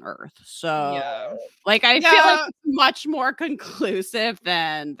people on Earth. So, like, I feel like it's much more conclusive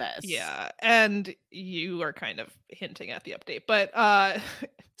than this. Yeah, and you are kind of hinting at the update. But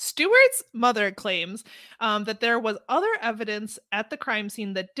Stewart's mother claims that there was other evidence at the crime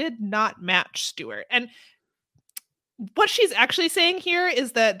scene that did not match Stewart. And what she's actually saying here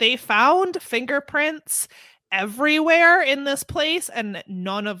is that they found fingerprints everywhere in this place, and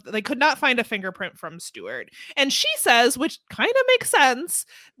they could not find a fingerprint from Stewart. And she says, which kind of makes sense,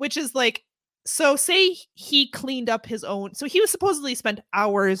 which is like, so say he cleaned up his own. So he was supposedly spent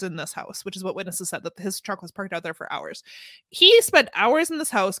hours in this house, which is what witnesses said, that his truck was parked out there for hours. He spent hours in this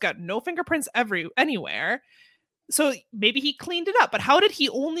house, got no fingerprints anywhere. So maybe he cleaned it up, but how did he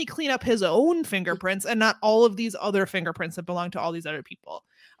only clean up his own fingerprints and not all of these other fingerprints that belong to all these other people?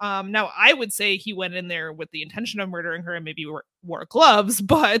 Now, I would say he went in there with the intention of murdering her and maybe wore gloves,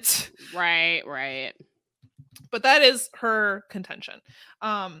 but... Right. But that is her contention.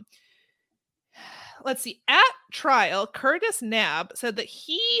 Let's see. At trial, Curtis Knabb said that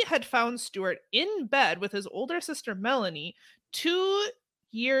he had found Stewart in bed with his older sister, Melanie, 2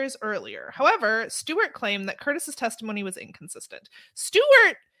 years earlier. However, Stewart claimed that Curtis's testimony was inconsistent.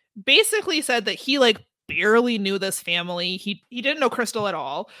 Stewart basically said that he, like, barely knew this family. He didn't know Crystal at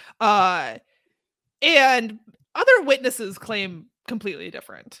all. And other witnesses claim completely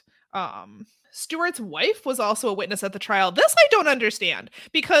different. Stewart's wife was also a witness at the trial. This I don't understand,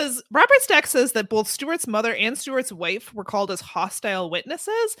 because Robert Stack says that both Stewart's mother and Stewart's wife were called as hostile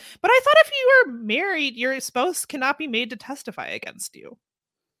witnesses, but I thought if you were married, your spouse cannot be made to testify against you.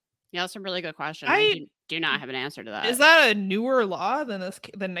 Yeah, that's a really good question. I do not have an answer to that. Is that a newer law than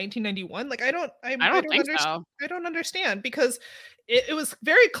 1991? Like, I don't think so. I don't understand, because it was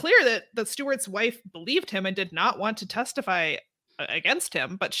very clear that Stewart's wife believed him and did not want to testify against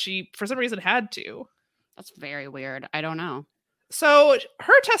him, but she for some reason had to. That's very weird. I don't know. So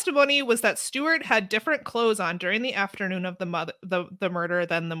her testimony was that Stewart had different clothes on during the afternoon of the murder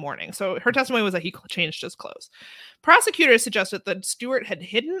than the morning. So her testimony was that he changed his clothes. Prosecutors suggested that Stewart had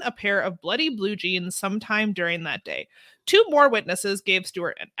hidden a pair of bloody blue jeans sometime during that day. 2 more witnesses gave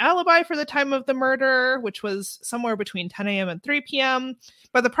Stewart an alibi for the time of the murder, which was somewhere between 10 a.m. and 3 p.m.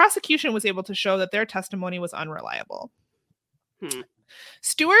 But the prosecution was able to show that their testimony was unreliable.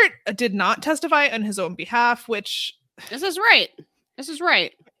 Stewart did not testify on his own behalf, which... This is right.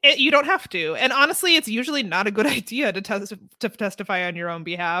 You don't have to. And honestly, it's usually not a good idea to testify on your own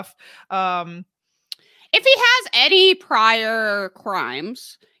behalf. If he has any prior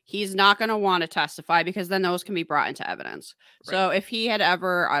crimes, he's not going to want to testify, because then those can be brought into evidence. Right. So if he had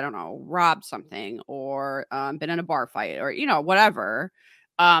ever, I don't know, robbed something or been in a bar fight or, whatever...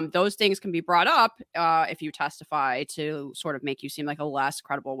 those things can be brought up if you testify to sort of make you seem like a less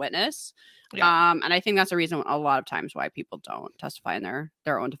credible witness. Yeah. And I think that's a reason a lot of times why people don't testify in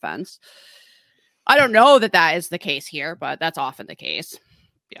their own defense. I don't know that is the case here, but that's often the case.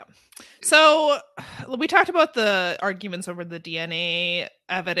 Yeah. So we talked about the arguments over the DNA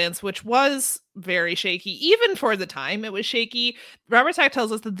evidence, which was very shaky. Even for the time, it was shaky. Robert Stack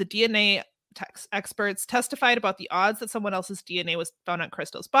tells us that the DNA experts testified about the odds that someone else's DNA was found on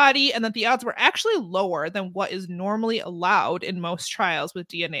Crystal's body, and that the odds were actually lower than what is normally allowed in most trials with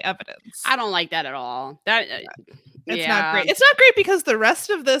DNA evidence. I don't like that at all. It's not great. It's not great because the rest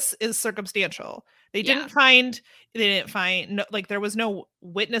of this is circumstantial. They didn't find there was no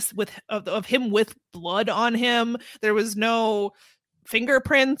witness of him with blood on him. There was no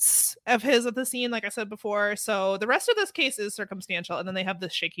fingerprints of his at the scene, like I said before. So the rest of this case is circumstantial, and then they have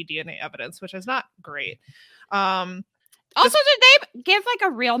this shaky DNA evidence, which is not great. Also, did they give like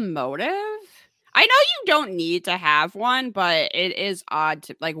a real motive? I know you don't need to have one, but it is odd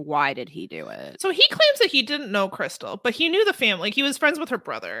to why did he do it? So he claims that he didn't know Crystal, but he knew the family. He was friends with her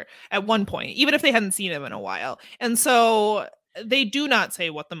brother at one point, even if they hadn't seen him in a while. And so they do not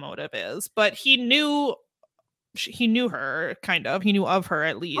say what the motive is, but he knew her, kind of. He knew of her,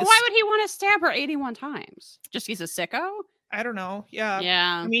 at least. Why would he want to stab her 81 times? Just he's a sicko? I don't know. Yeah.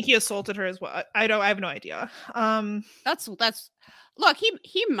 Yeah. I mean, he assaulted her as well. I have no idea. That's look,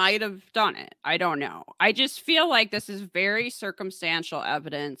 he might have done it. I don't know. I just feel like this is very circumstantial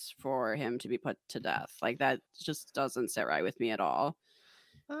evidence for him to be put to death. Like, that just doesn't sit right with me at all.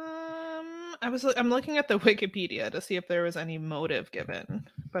 I'm looking at the Wikipedia to see if there was any motive given,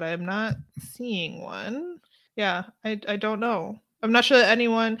 but I'm not seeing one. Yeah, I don't know. I'm not sure that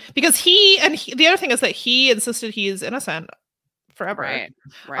anyone, because the other thing is that he insisted he is innocent forever.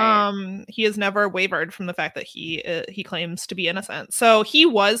 Right. He has never wavered from the fact that he claims to be innocent. So he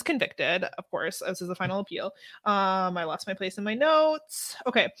was convicted, of course, as is the final appeal. I lost my place in my notes.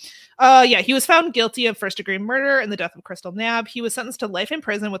 Okay. He was found guilty of first-degree murder and the death of Crystal Knabb. He was sentenced to life in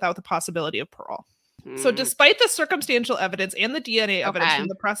prison without the possibility of parole. So despite the circumstantial evidence and the DNA evidence from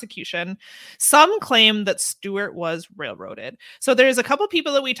the prosecution, some claim that Stewart was railroaded. So there's a couple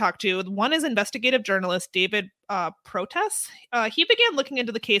people that we talked to. One is investigative journalist David Protes. He began looking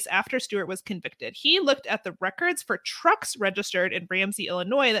into the case after Stewart was convicted. He looked at the records for trucks registered in Ramsey,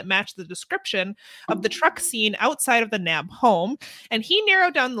 Illinois that matched the description of the truck seen outside of the Knabb home. And he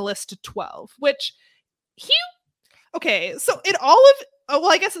narrowed down the list to 12, which so in all of,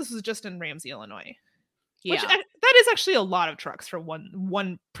 I guess this was just in Ramsey, Illinois. Yeah. Which, that is actually a lot of trucks for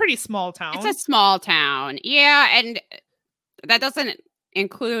one pretty small town. It's a small town. Yeah, and that doesn't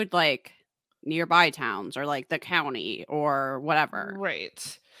include nearby towns or the county or whatever.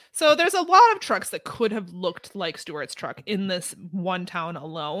 Right. So there's a lot of trucks that could have looked like Stewart's truck in this one town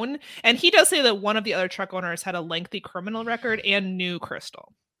alone. And he does say that one of the other truck owners had a lengthy criminal record and knew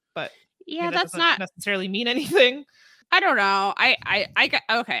Crystal. But yeah, that's not necessarily mean anything. I don't know.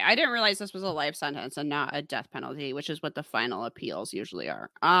 Okay. I didn't realize this was a life sentence and not a death penalty, which is what the final appeals usually are.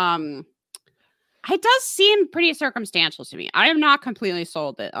 It does seem pretty circumstantial to me. I am not completely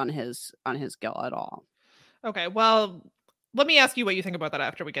sold on his guilt at all. Okay. Well, let me ask you what you think about that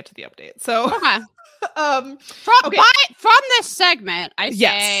after we get to the update. So, from this segment, I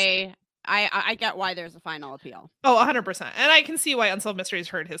say I get why there's a final appeal. Oh, 100%. And I can see why Unsolved Mysteries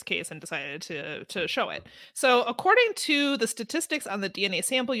heard his case and decided to show it. So according to the statistics on the DNA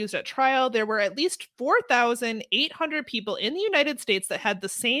sample used at trial, there were at least 4,800 people in the United States that had the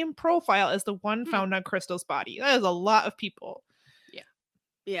same profile as the one found on Crystal's body. That is a lot of people.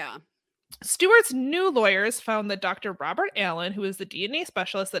 Yeah. Stewart's new lawyers found that Dr. Robert Allen, who is the DNA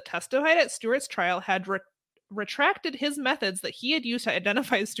specialist that testified at Stewart's trial, had retracted his methods that he had used to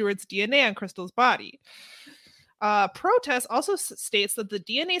identify Stewart's DNA on Crystal's body. Protest also states that the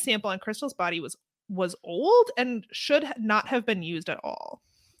DNA sample on Crystal's body was old and should not have been used at all.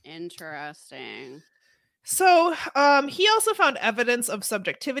 Interesting. So he also found evidence of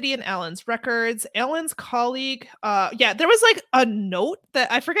subjectivity in Allen's records. Allen's colleague, there was like a note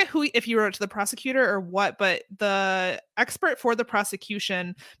that I forget if you wrote to the prosecutor or what, but the expert for the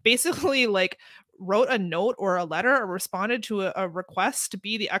prosecution basically like wrote a note or a letter or responded to a request to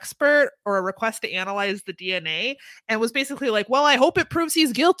be the expert or a request to analyze the DNA and was basically like, well, I hope it proves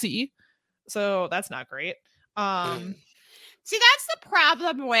he's guilty. So that's not great. See, that's the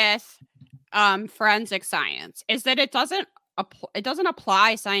problem with forensic science is that it doesn't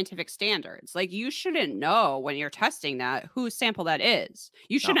apply scientific standards. Like, you shouldn't know when you're testing that whose sample that is.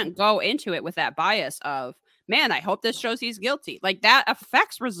 You shouldn't go into it with that bias of, man, I hope this shows he's guilty. Like, that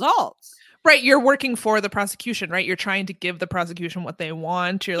affects results. Right, you're working for the prosecution, right? You're trying to give the prosecution what they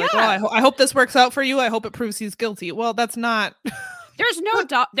want. You're like, well, I hope this works out for you. I hope it proves he's guilty. Well, that's not.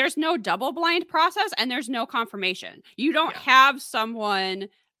 There's no double blind process, and there's no confirmation. You don't have someone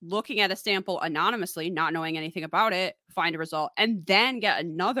looking at a sample anonymously, not knowing anything about it, find a result, and then get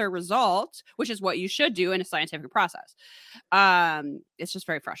another result, which is what you should do in a scientific process. It's just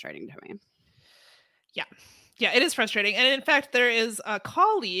very frustrating to me. Yeah, it is frustrating. And in fact, there is a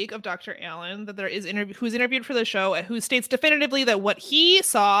colleague of Dr. Allen that who's interviewed for the show who states definitively that what he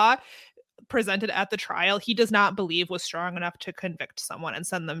saw presented at the trial, he does not believe was strong enough to convict someone and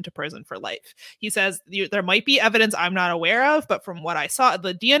send them to prison for life. He says there might be evidence I'm not aware of, but from what I saw,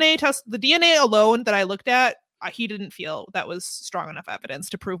 the DNA alone that I looked at, he didn't feel that was strong enough evidence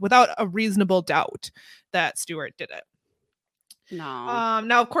to prove without a reasonable doubt that Stewart did it. No.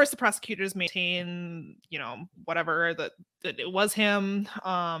 Now, of course, the prosecutors maintain, whatever that it was him.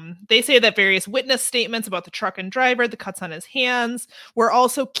 They say that various witness statements about the truck and driver, the cuts on his hands, were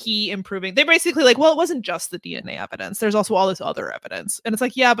also key in proving. They basically like, well, it wasn't just the DNA evidence. There's also all this other evidence, and it's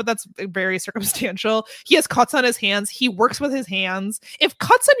like, yeah, but that's very circumstantial. He has cuts on his hands. He works with his hands. If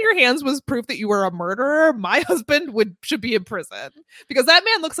cuts on your hands was proof that you were a murderer, my husband should be in prison because that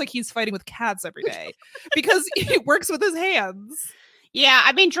man looks like he's fighting with cats every day because he works with his hands. Yeah,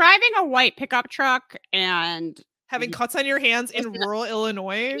 I mean, driving a white pickup truck and having cuts on your hands in rural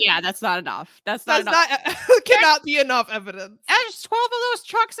Illinois. Yeah, that's not enough. That's cannot be enough evidence. There's 12 of those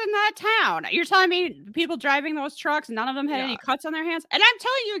trucks in that town. You're telling me people driving those trucks, none of them had any cuts on their hands? And I'm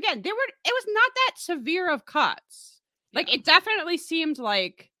telling you again, it was not that severe of cuts. Like, it definitely seemed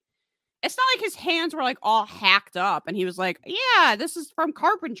like, it's not like his hands were like all hacked up and he was like, yeah, this is from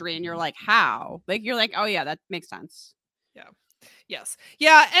carpentry. And you're like, how? Like, you're like, oh yeah, that makes sense. Yeah. Yes.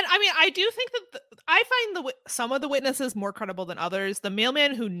 Yeah. And I mean, I do think that I find some of the witnesses more credible than others. The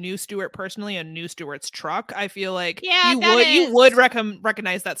mailman who knew Stewart personally and knew Stewart's truck, I feel like you would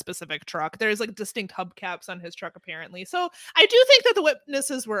recognize that specific truck. There's like distinct hubcaps on his truck, apparently. So I do think that the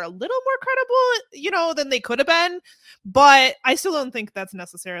witnesses were a little more credible, than they could have been. But I still don't think that's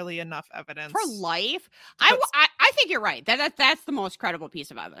necessarily enough evidence. For life? I think you're right. That's the most credible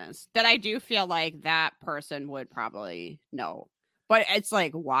piece of evidence that I do feel like that person would probably know. But it's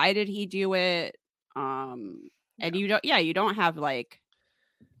like, why did he do it? And you don't have like,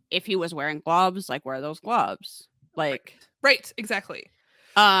 if he was wearing gloves, like, where are those gloves? Like, right, exactly.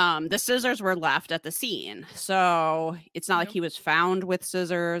 The scissors were left at the scene, so it's not like he was found with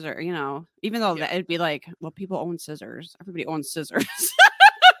scissors, or even though it'd be like, well, people own scissors. Everybody owns scissors.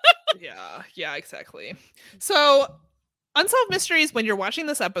 Yeah, exactly. So Unsolved Mysteries, when you're watching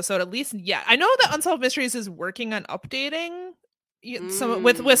this episode, at least, I know that Unsolved Mysteries is working on updating some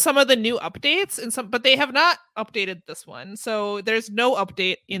with some of the new updates but they have not updated this one, so there's no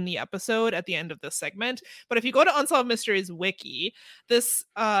update in the episode at the end of this segment. But if you go to Unsolved Mysteries wiki, this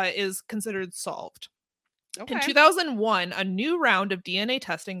is considered solved. Okay. In 2001, a new round of DNA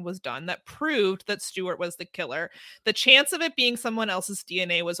testing was done that proved that Stewart was the killer. The chance of it being someone else's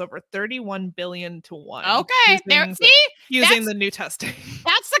DNA was over 31 billion to 1. Okay, using the new testing.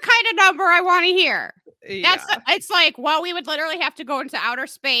 That's the kind of number I want to hear. Yeah. It's like, well, we would literally have to go into outer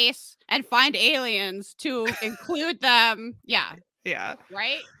space and find aliens to include them. Yeah. Yeah.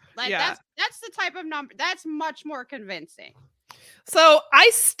 Right? Like, that's the type of number that's much more convincing. So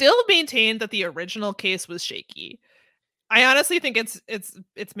I still maintain that the original case was shaky. I honestly think it's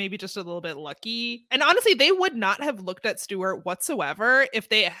maybe just a little bit lucky. And honestly, they would not have looked at Stewart whatsoever if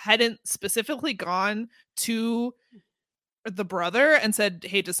they hadn't specifically gone to the brother and said,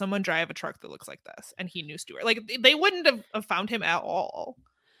 hey, does someone drive a truck that looks like this? And he knew Stewart. Like, they wouldn't have found him at all.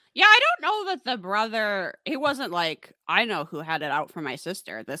 Yeah, I don't know that the brother, he wasn't like, I know who had it out for my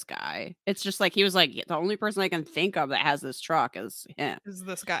sister, this guy. It's just like, he was like, the only person I can think of that has this truck is him. Is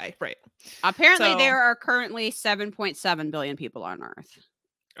this guy, right? Apparently, there are currently 7.7 billion people on Earth.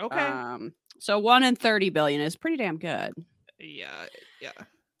 Okay. So 1 in 30 billion is pretty damn good. Yeah.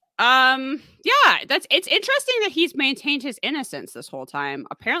 Yeah, it's interesting that he's maintained his innocence this whole time.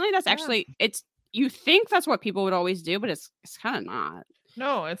 Apparently, that's actually, you think that's what people would always do, but it's kind of not.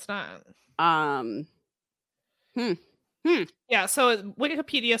 No, it's not. Yeah, so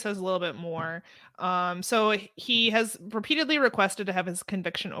Wikipedia says a little bit more. So he has repeatedly requested to have his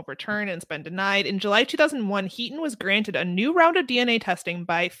conviction overturned and it's been denied. In July 2001, Heaton was granted a new round of DNA testing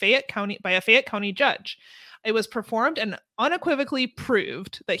by a Fayette County judge. It was performed and unequivocally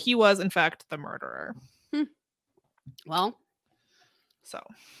proved that he was, in fact, the murderer. Well, so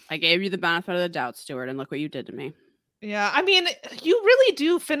I gave you the benefit of the doubt, Stuart, and look what you did to me. Yeah, I mean, you really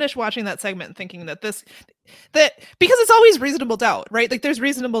do finish watching that segment thinking that because it's always reasonable doubt, right? Like, there's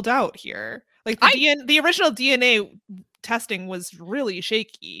reasonable doubt here. Like, the original DNA testing was really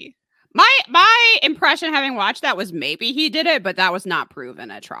shaky. My impression, having watched that, was maybe he did it, but that was not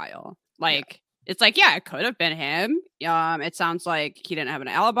proven at trial. Like, it's like, yeah, it could have been him. It sounds like he didn't have an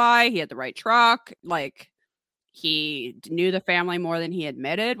alibi. He had the right truck. Like, he knew the family more than he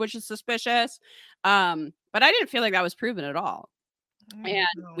admitted, which is suspicious. But I didn't feel like that was proven at all. And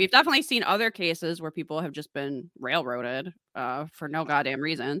we've definitely seen other cases where people have just been railroaded for no goddamn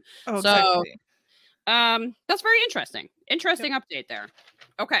reason. Oh, so exactly. That's very interesting. Interesting update there.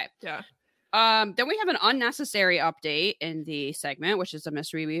 Okay. Yeah. Then we have an unnecessary update in the segment, which is a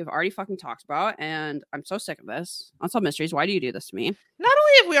mystery we've already fucking talked about, and I'm so sick of this. Unsolved Mysteries, why do you do this to me? Not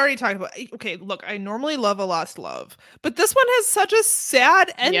only have we already talked about, okay, look, I normally love a lost love, but this one has such a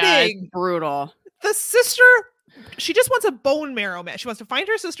sad ending. Yeah, it's brutal. The sister, she just wants a bone marrow match. She wants to find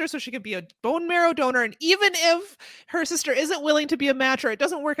her sister so she can be a bone marrow donor. And even if her sister isn't willing to be a match, or it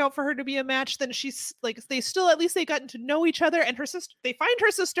doesn't work out for her to be a match, then she's like, at least they gotten to know each other. And her sister, they find her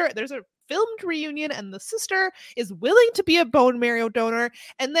sister. There's a filmed reunion, and the sister is willing to be a bone marrow donor.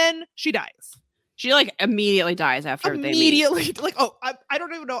 And then she dies. She like immediately dies after they meet. Like, I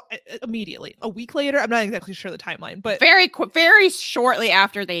don't even know. Immediately, a week later. I'm not exactly sure the timeline, but very shortly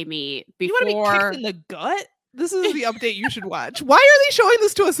after they meet. Before you want to be kicked in the gut. This is the update you should watch. Why are they showing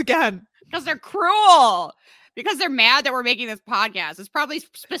this to us again? Because they're cruel. Because they're mad that we're making this podcast. It's probably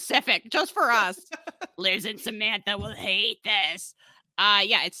specific just for us. Liz and Samantha will hate this.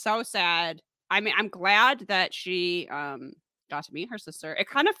 Yeah, it's so sad. I mean, I'm glad that she got to meet her sister. It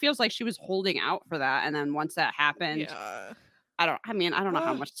kind of feels like she was holding out for that, and then once that happened, I don't know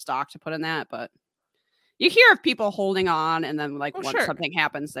how much stock to put in that, but you hear of people holding on, and then once something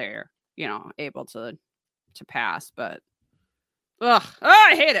happens, they're able to pass. But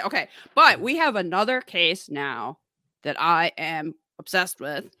I hate it. Okay, but we have another case now that I am obsessed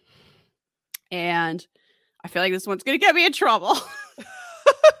with, and I feel like this one's gonna get me in trouble.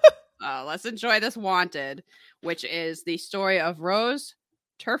 Let's enjoy this Wanted, which is the story of Rose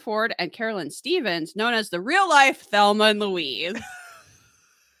Turford and Carolyn Stevens, known as the real-life Thelma and Louise.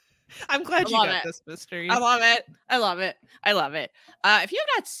 I'm glad you got this mystery. I love it. If you have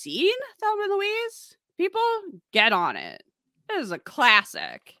not seen Thelma and Louise, people, get on it. It is a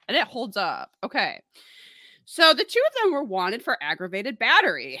classic, and it holds up. Okay. So the two of them were wanted for aggravated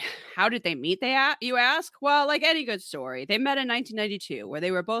battery. How did they meet, you ask? Well, like any good story, they met in 1992, where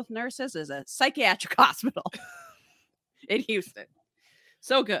they were both nurses at a psychiatric hospital in Houston.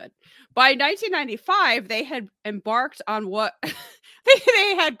 So good. By 1995, they had embarked on what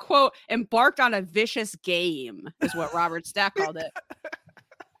they had, quote, embarked on a vicious game, is what Robert Stack called it.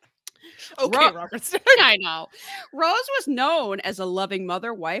 Okay, Robert Stack. I know. Rose was known as a loving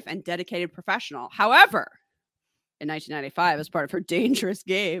mother, wife, and dedicated professional. However, in 1995, as part of her dangerous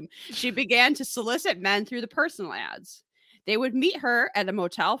game, she began to solicit men through the personal ads. They would meet her at a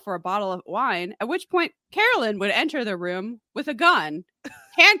motel for a bottle of wine, at which point Carolyn would enter the room with a gun,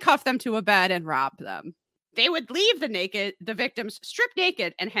 handcuff them to a bed, and rob them. They would leave the victims stripped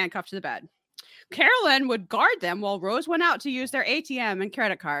naked and handcuffed to the bed. Carolyn would guard them while Rose went out to use their ATM and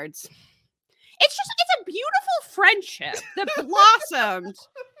credit cards. It's a beautiful friendship that blossomed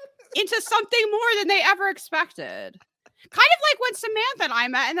into something more than they ever expected. Kind of like when Samantha and I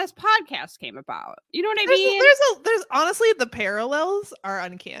met and this podcast came about. You know what I mean? There's honestly, the parallels are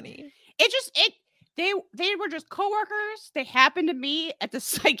uncanny. They were just coworkers. They happened to meet at the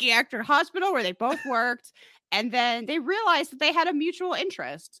psychiatric hospital where they both worked. And then they realized that they had a mutual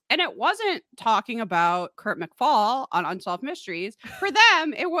interest. And it wasn't talking about Kurt McFall on Unsolved Mysteries. For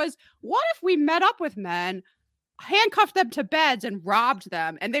them, it was, what if we met up with men, handcuffed them to beds, and robbed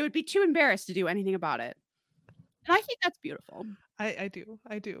them, and they would be too embarrassed to do anything about it? And I think that's beautiful. I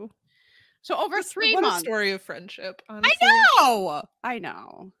do. So over 3 months. What a story of friendship, honestly. I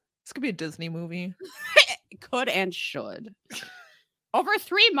know. This could be a Disney movie. It could and should. Over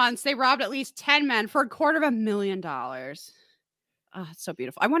 3 months, they robbed at least 10 men for $250,000. Oh, it's so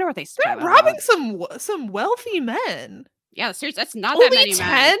beautiful. I wonder what they spent. They're robbing some wealthy men. Yeah, seriously, that's not Only that many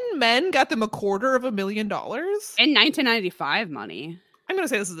 10 men got them $250,000 in 1995 money. I'm gonna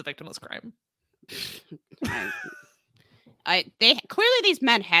say this is a victimless crime. They clearly, these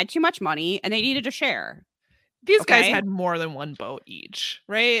men had too much money and they needed to share. These guys had more than one boat each,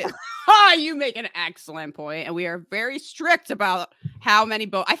 right? You make an excellent point, and we are very strict about how many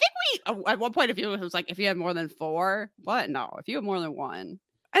boats. I think we at one point, if it was like, if you had more than 4, what? No, if you have more than 1.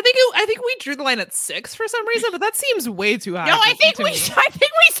 I think we drew the line at 6 for some reason, but that seems way too high. No, I think we said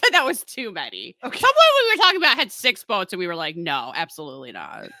that was too many. Okay. Someone we were talking about had 6 boats, and we were like, no, absolutely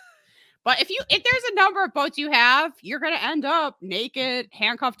not. But if there's a number of boats you have, you're gonna end up naked,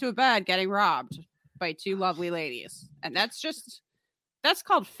 handcuffed to a bed, getting robbed by 2 lovely ladies, and that's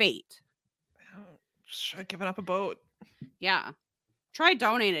called fate. Should have given up a boat. Yeah, try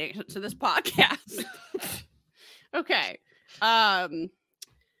donating to this podcast. Okay.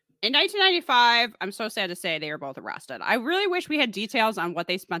 In 1995, I'm so sad to say they were both arrested. I really wish we had details on what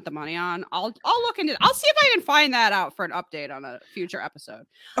they spent the money on. I'll look into it. I'll see if I can find that out for an update on a future episode.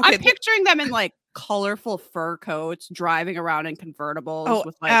 Okay, I'm picturing them in like colorful fur coats, driving around in convertibles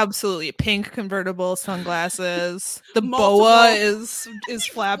with like absolutely pink convertible, sunglasses. The boa is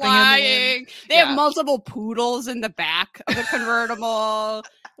flapping in the They have multiple poodles in the back of the convertible.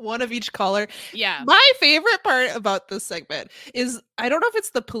 One of each color. Yeah. My favorite part about this segment is, I don't know if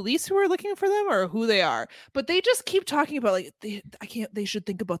it's the police who are looking for them or who they are, but they just keep talking about like they should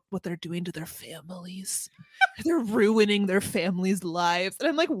think about what they're doing to their families. They're ruining their families' lives. And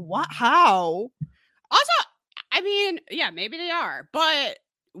I'm like, what? How? Also, I mean, yeah, maybe they are, but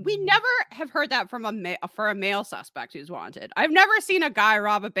we never have heard that from a male suspect who's wanted. I've never seen a guy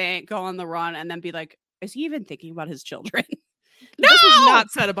rob a bank, go on the run, and then be like, is he even thinking about his children? No! This was not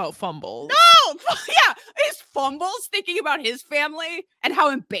said about Fumbles. No! Yeah. Is Fumbles thinking about his family and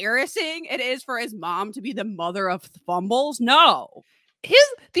how embarrassing it is for his mom to be the mother of Fumbles? No.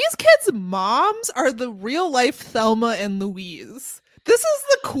 These kids' moms are the real life Thelma and Louise. This is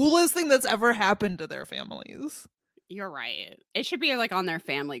the coolest thing that's ever happened to their families. You're right. It should be like on their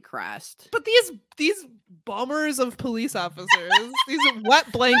family crest. But these bummers of police officers, these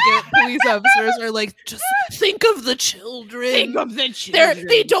wet blanket police officers are like, just think of the children. Think of the children.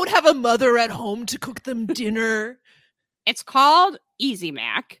 They don't have a mother at home to cook them dinner. It's called Easy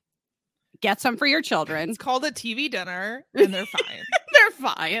Mac. Get some for your children. It's called a TV dinner, and they're fine. They're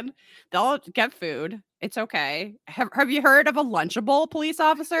fine. They'll get food. It's okay. Have you heard of a Lunchable police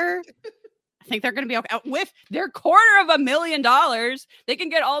officer? I think they're going to be okay. With their $250,000, they can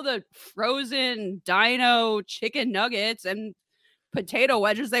get all the frozen dino chicken nuggets and potato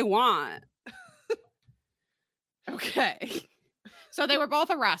wedges they want. Okay. So they were both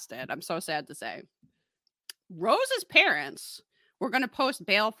arrested. I'm so sad to say. Rose's parents were going to post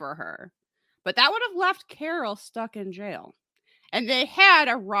bail for her, but that would have left Carol stuck in jail. And they had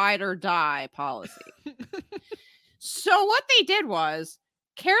a ride or die policy. So what they did was,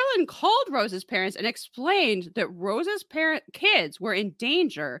 Carolyn called Rose's parents and explained that Rose's kids were in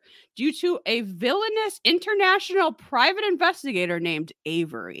danger due to a villainous international private investigator named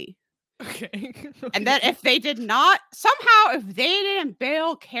Avery. Okay. And that if they didn't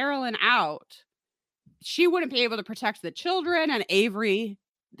bail Carolyn out, she wouldn't be able to protect the children, and Avery,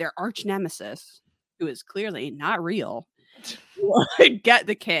 their arch nemesis, who is clearly not real, would get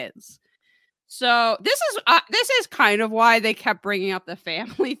the kids. So this is kind of why they kept bringing up the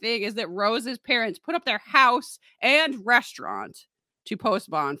family thing, is that Rose's parents put up their house and restaurant to post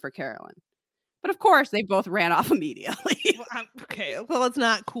bond for Carolyn. But of course, they both ran off immediately. Okay, well, it's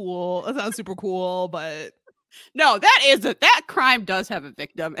not cool. It's not super cool, but no, that crime does have a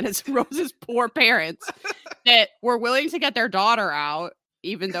victim, and it's Rose's poor parents that were willing to get their daughter out,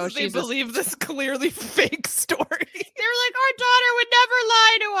 even though they believe this clearly fake story. They were like, our daughter would never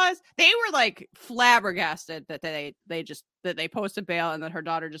lie to us. They were like flabbergasted that they posted bail and that her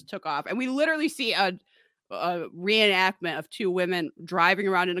daughter just took off. And we literally see a a reenactment of two women driving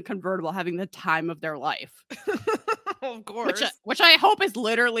around in a convertible having the time of their life. Of course. Which I hope is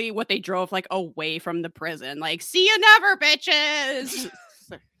literally what they drove like away from the prison. Like, see you never, bitches.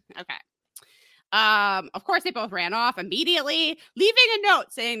 Okay. Of course, they both ran off immediately, leaving a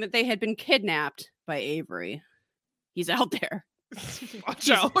note saying that they had been kidnapped by Avery. He's out there. Watch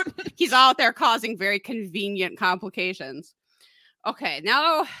out. He's out there causing very convenient complications. Okay,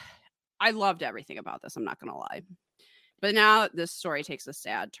 now I loved everything about this. I'm not going to lie. But now this story takes a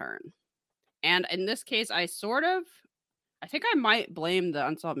sad turn. And in this case, I think I might blame the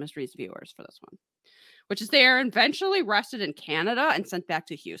Unsolved Mysteries viewers for this one, which is they are eventually arrested in Canada and sent back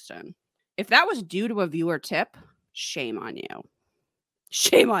to Houston. If that was due to a viewer tip, shame on you.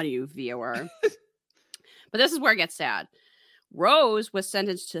 Shame on you, viewer. But this is where it gets sad. Rose was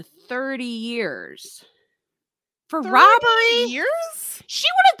sentenced to 30 years for 30 robbery. years? She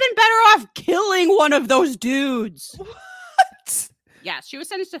would have been better off killing one of those dudes. What? Yeah, she was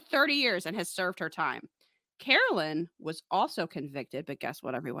sentenced to 30 years and has served her time. Carolyn was also convicted, but guess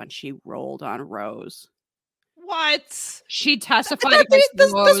what, everyone? She rolled on Rose. What? She testified against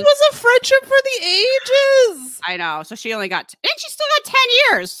this Rose. was a friendship for the ages. I know. So she only got, and she still got 10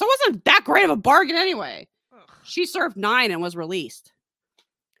 years. So it wasn't that great of a bargain anyway. Ugh. She served 9 and was released.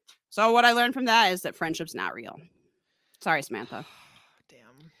 So what I learned from that is that friendship's not real. Sorry, Samantha. Damn.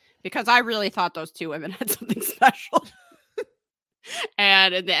 Because I really thought those two women had something special.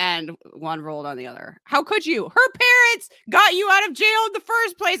 And in the end, one rolled on the other. How could you? Her parents got you out of jail in the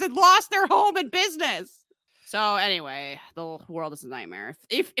first place and lost their home and business. So anyway, the world is a nightmare.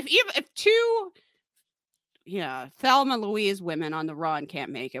 If two, Thelma and Louise women on the run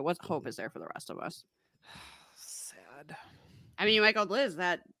can't make it, what hope is there for the rest of us? Sad. I mean, you might go, Liz,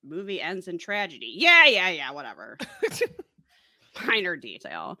 that movie ends in tragedy. Yeah, whatever. Minor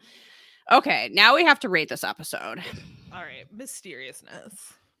detail. Okay, now we have to rate this episode. All right, mysteriousness.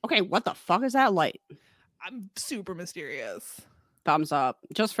 Okay, what the fuck is that light? I'm super mysterious. Thumbs up.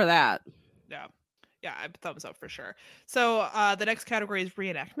 Just for that. Yeah, thumbs up for sure. So the next category is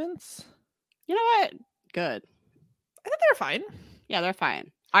reenactments. You know what? Good. I think they're fine. Yeah, they're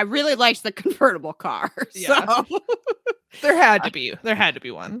fine. I really liked the convertible car. Yeah. So. There had to be. There had to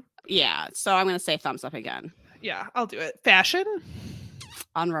be one. Yeah, so I'm going to say thumbs up again. Yeah, I'll do it. Fashion?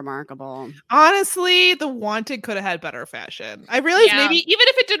 Unremarkable. Honestly, The Wanted could have had better fashion. I realized maybe even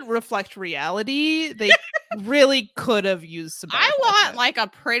if it didn't reflect reality, they really could have used some better want like a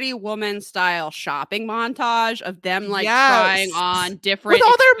Pretty Woman style shopping montage of them like trying on different with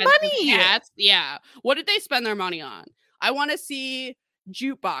all their money. Hats. Yeah. What did they spend their money on? I want to see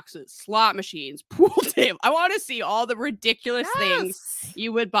jukeboxes, slot machines, pool table. I want to see all the ridiculous things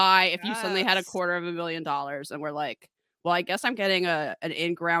you would buy if you suddenly had $250,000 and we're like, well, I guess I'm getting an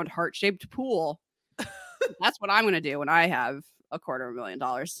in-ground heart-shaped pool. That's what I'm going to do when I have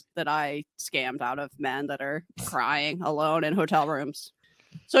 $250,000 that I scammed out of men that are crying alone in hotel rooms.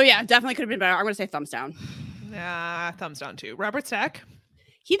 So yeah, definitely could have been better. I'm going to say thumbs down. Yeah, thumbs down too. Robert Stack?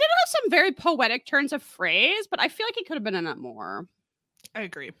 He did have some very poetic turns of phrase, but I feel like he could have been in it more. I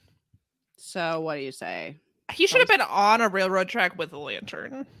agree. So what do you say? He should have been on a railroad track with a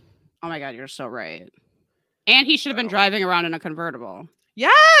lantern. Oh my God, you're so right. And he should have been driving around in a convertible.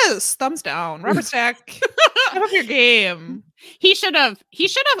 Yes, thumbs down. Robert Stack, step up your game. He should have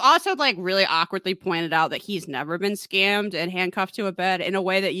also like really awkwardly pointed out that he's never been scammed and handcuffed to a bed in a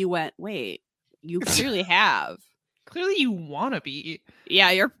way that you went, wait, you clearly have. Clearly you want to be.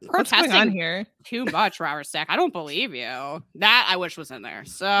 Yeah, you're protesting What's going on here? Too much, Robert Stack. I don't believe you. That I wish was in there.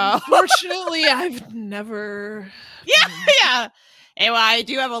 So unfortunately, I've never. Yeah. Hey, well, I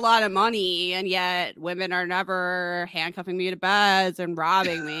do have a lot of money, and yet women are never handcuffing me to beds and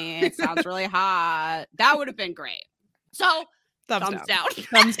robbing me. It sounds really hot. That would have been great. So, thumbs down.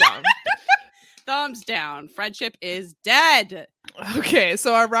 Thumbs down. Thumbs down. Friendship is dead. Okay,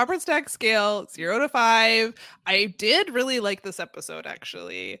 so our Robert Stack scale, 0 to 5. I did really like this episode,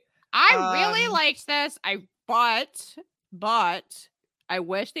 actually. I really liked this. But I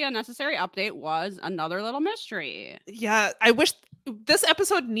wish the unnecessary update was another little mystery. Yeah, I wish this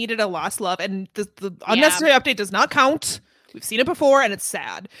episode needed a lost love, and the unnecessary update does not count. We've seen it before, and it's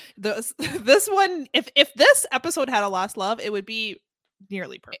sad. This one, if this episode had a lost love, it would be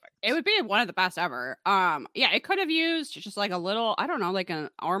nearly perfect. It would be one of the best ever. Yeah, it could have used just like a little, I don't know, like an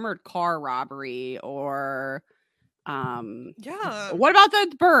armored car robbery or what about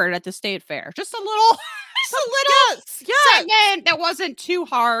the bird at the state fair? Just a little segment that wasn't too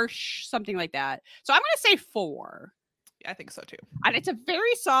harsh, something like that. So I'm gonna say 4. Yeah, I think so too. And it's a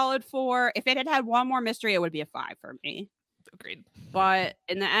very solid 4. If it had had one more mystery, it would be a 5 for me. Agreed. But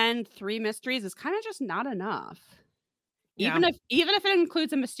in the end, 3 mysteries is kind of just not enough. Yeah. Even if it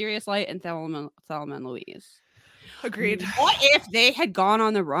includes a mysterious light and Thelma and Louise. Agreed. What if they had gone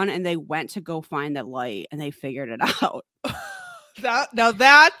on the run and they went to go find that light and they figured it out?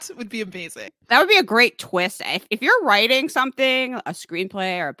 That would be amazing. That would be a great twist. If you're writing something, a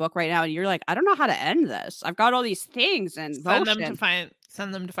screenplay or a book right now, and you're like, I don't know how to end this. I've got all these things and send them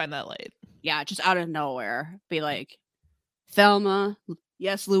to find that light. Yeah, just out of nowhere. Be like, Thelma,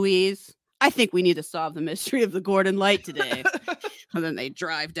 yes, Louise, I think we need to solve the mystery of the Gordon light today. And then they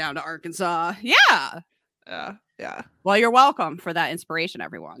drive down to Arkansas. Yeah. Yeah. Well, you're welcome for that inspiration,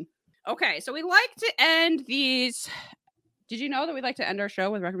 everyone. Okay, so we like to end these. Did you know that we like to end our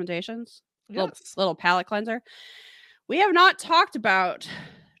show with recommendations? Yes. Little palate cleanser. We have not talked about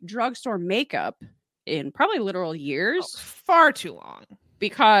drugstore makeup in probably literal years. Far too long.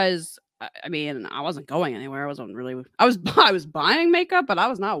 Because I mean, I wasn't going anywhere. I was buying makeup, but I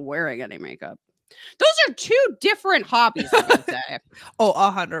was not wearing any makeup. Those are 2 different hobbies, I would say. Oh,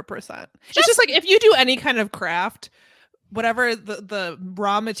 100%. It's just like if you do any kind of craft, whatever the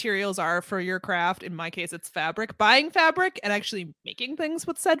raw materials are for your craft, in my case, it's fabric. Buying fabric and actually making things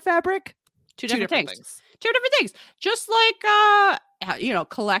with said fabric, two different things. 2 different things. Just like,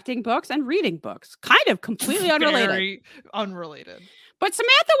 collecting books and reading books. Kind of completely unrelated. Very unrelated. But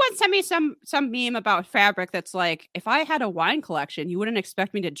Samantha once sent me some meme about fabric that's like, if I had a wine collection, you wouldn't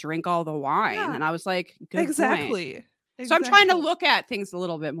expect me to drink all the wine. Yeah. And I was like, good exactly. Point. So I'm trying to look at things a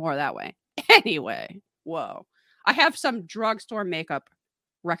little bit more that way. Anyway, whoa. I have some drugstore makeup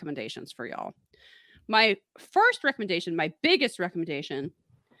recommendations for y'all. My first recommendation, my biggest recommendation,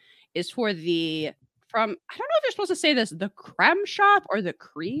 is from, I don't know if you're supposed to say this, the Creme Shop or the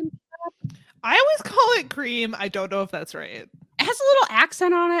Cream Shop. I always call it cream. I don't know if that's right. It has a little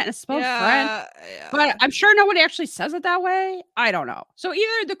accent on it and it's spelled French, but I'm sure nobody actually says it that way. I don't know. So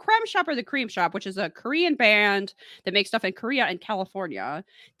either the Creme Shop or the Cream Shop, which is a Korean band that makes stuff in Korea and California,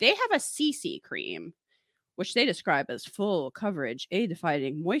 they have a CC cream, which they describe as full coverage,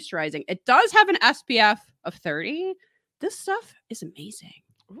 age-defying, moisturizing. It does have an SPF of 30. This stuff is amazing.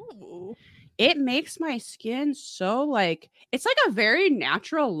 Ooh. It makes my skin so it's like a very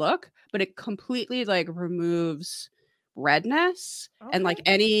natural look, but it completely removes redness and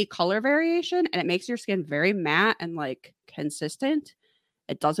any color variation, and it makes your skin very matte and consistent.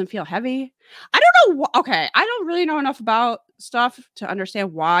 It doesn't feel heavy. I don't know. I don't really know enough about stuff to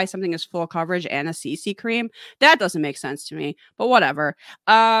understand why something is full coverage and a CC cream. That doesn't make sense to me, but whatever.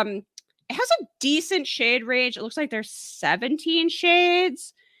 It has a decent shade range. It looks like there's 17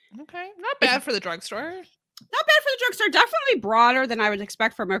 shades. Okay, not bad for the drugstore. Not bad for the drugstore. Definitely broader than I would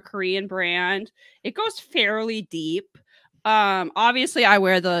expect from a Korean brand. It goes fairly deep. Obviously, I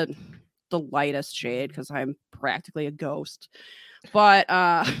wear the lightest shade because I'm practically a ghost. But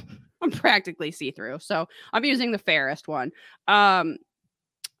I'm practically see-through, so I'm using the fairest one. I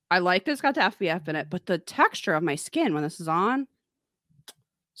like this. Got the SPF in it, but the texture of my skin when this is on,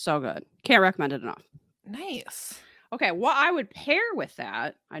 so good. Can't recommend it enough. Nice. Okay, what I would pair with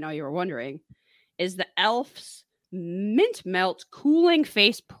that, I know you were wondering, is the e.l.f.'s Mint Melt Cooling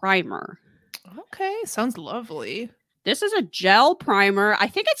Face Primer. Okay, sounds lovely. This is a gel primer. I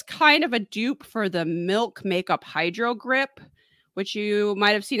think it's kind of a dupe for the Milk Makeup Hydro Grip, which you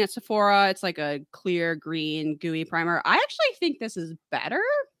might have seen at Sephora. It's like a clear green gooey primer. I actually think this is better.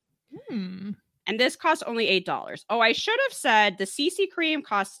 And this costs only $8. Oh, I should have said the CC cream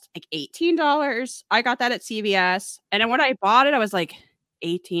costs like $18. I got that at CVS. And then when I bought it, I was like,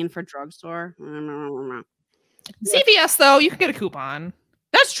 18 for drugstore. CVS, though, you can get a coupon.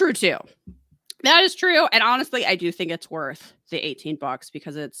 That's true, too. That is true. And honestly, I do think it's worth the $18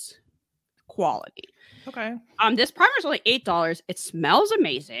 because it's quality. Okay. This primer is only $8. It smells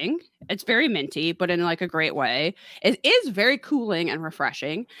amazing. It's very minty, but in like a great way. It is very cooling and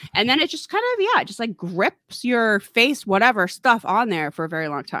refreshing. And then it just kind of, just like grips your face, whatever stuff on there for a very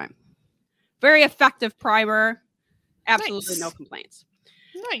long time. Very effective primer. Absolutely no complaints.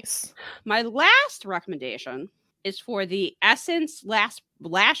 Nice. My last recommendation is for the Essence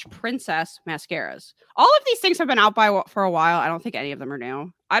Lash Princess mascaras. All of these things have been out for a while. I don't think any of them are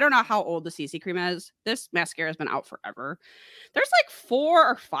new. I don't know how old the CC cream is. This mascara has been out forever. There's like 4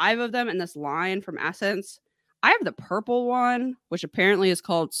 or 5 of them in this line from Essence. I have the purple one, which apparently is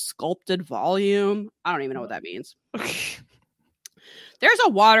called Sculpted Volume. I don't even know what that means. There's a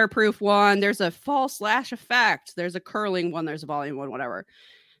waterproof one. There's a false lash effect. There's a curling one. There's a volume one, whatever.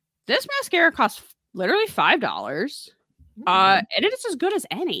 This mascara costs literally $5. And it is as good as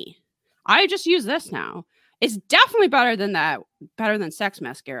any. I just use this now. It's definitely better than Sex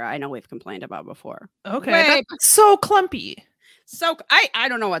Mascara I know we've complained about before. Okay. That's so clumpy. So I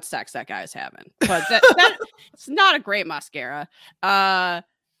don't know what sex that guy's having, but that it's not a great mascara.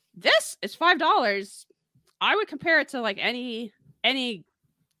 This is $5. I would compare it to like any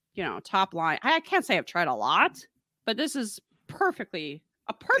top line. I can't say I've tried a lot, but this is a perfectly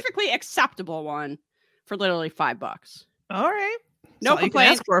acceptable one for literally $5. All right. No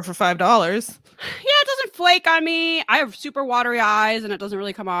complaints. Ask for $5. Yeah, it doesn't flake on me. I have super watery eyes and it doesn't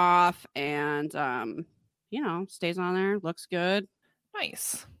really come off. And stays on there, looks good.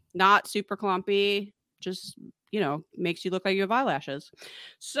 Nice. Not super clumpy. Just, makes you look like you have eyelashes.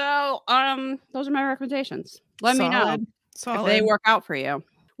 So, those are my recommendations. Let me know if they work out for you.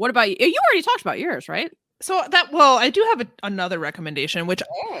 What about you? You already talked about yours, right? So I do have another recommendation, which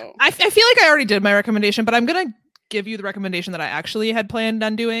I feel like I already did my recommendation, but I'm going to give you the recommendation that I actually had planned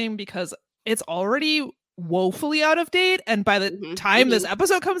on doing because it's already woefully out of date. And by the time this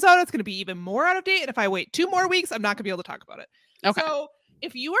episode comes out, it's going to be even more out of date. And if I wait 2 more weeks, I'm not going to be able to talk about it. Okay. So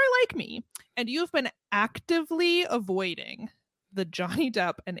if you are like me and you've been actively avoiding the Johnny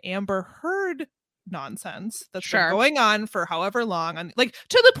Depp and Amber Heard nonsense that's been going on for however long, to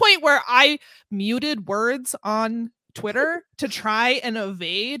the point where I muted words on Twitter to try and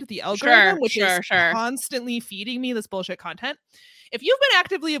evade the algorithm, which is constantly feeding me this bullshit content. If you've been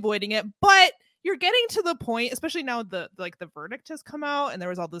actively avoiding it, but you're getting to the point, especially now the verdict has come out and there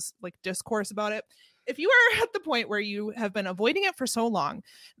was all this discourse about it. If you are at the point where you have been avoiding it for so long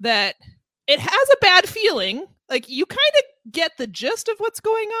that it has a bad feeling, you kind of get the gist of what's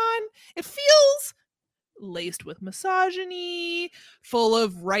going on. It feels laced with misogyny, full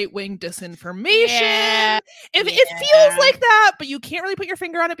of right-wing disinformation. Yeah. It feels like that, but you can't really put your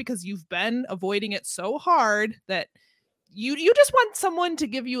finger on it because you've been avoiding it so hard that you just want someone to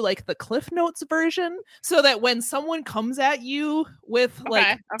give you the Cliff Notes version so that when someone comes at you with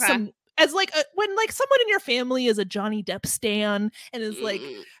some as when someone in your family is a Johnny Depp stan and is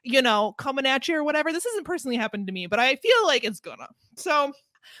coming at you or whatever. This hasn't personally happened to me, but I feel like it's gonna. So,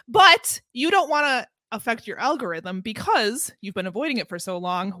 but you don't want to affect your algorithm because you've been avoiding it for so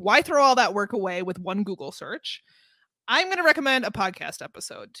long. Why throw all that work away with one Google search? I'm going to recommend a podcast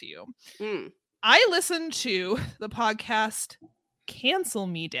episode to you. I listened to the podcast Cancel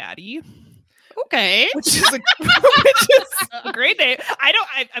Me Daddy. Okay. Which is a great name.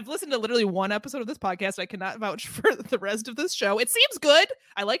 I've listened to literally one episode of this podcast. I cannot vouch for the rest of this show. It seems good.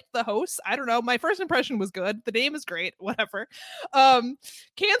 I liked the hosts. I don't know. My first impression was good. The name is great. Whatever.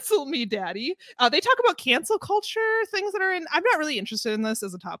 Cancel Me Daddy. They talk about cancel culture, things that are in. I'm not really interested in this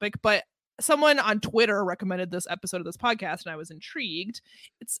as a topic, but someone on Twitter recommended this episode of this podcast and I was intrigued.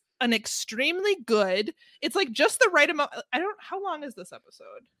 It's an extremely good. It's just the right amount. How long is this episode?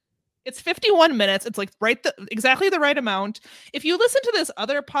 It's 51 minutes. It's exactly the right amount. If you listen to this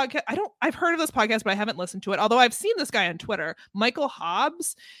other podcast, I've heard of this podcast, but I haven't listened to it. Although I've seen this guy on Twitter. Michael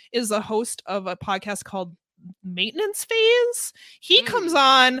Hobbs is a host of a podcast called Maintenance Phase. He comes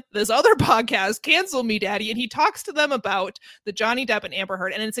on this other podcast, Cancel Me Daddy, and he talks to them about the Johnny Depp and Amber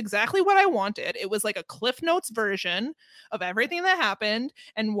Heard. And it's exactly what I wanted. It was like a Cliff Notes version of everything that happened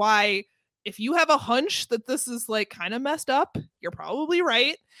and why, if you have a hunch that this is kind of messed up, you're probably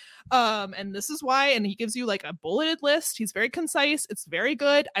right. And this is why, and he gives you a bulleted list. He's very concise. It's very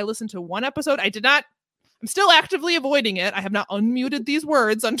good. I listened to one episode. I'm still actively avoiding it. I have not unmuted these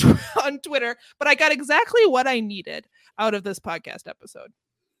words on Twitter, but I got exactly what I needed out of this podcast episode.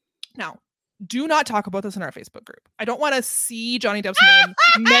 Now, do not talk about this in our Facebook group. I don't want to see Johnny Depp's name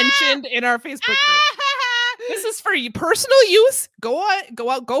mentioned in our Facebook group. This is for personal use.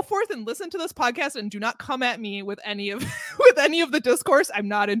 Go forth and listen to this podcast and do not come at me with any of the discourse. I'm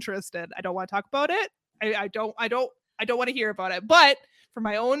not interested. I don't want to talk about it. I don't want to hear about it. But for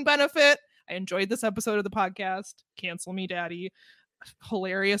my own benefit, I enjoyed this episode of the podcast. Cancel Me Daddy.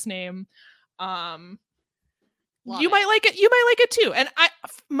 Hilarious name. You might like it. You might like it too. And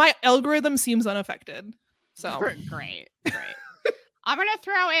my algorithm seems unaffected. So great. I'm gonna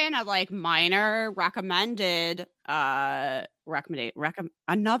throw in a minor recommended another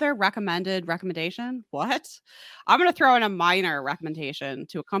recommended recommendation. What? I'm gonna throw in a minor recommendation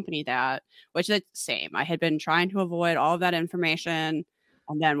to accompany that, which is the same. I had been trying to avoid all of that information,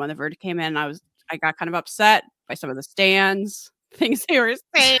 and then when the verdict came in, I got kind of upset by some of the stands, things they were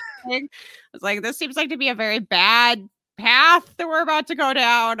saying. I was like, this seems to be a very bad path that we're about to go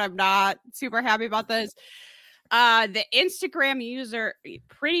down. I'm not super happy about this. The Instagram user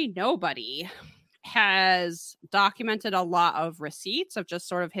Pretty Nobody has documented a lot of receipts of just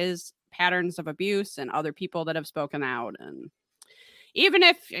sort of his patterns of abuse and other people that have spoken out. And even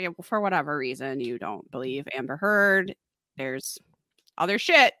if for whatever reason you don't believe Amber Heard, there's other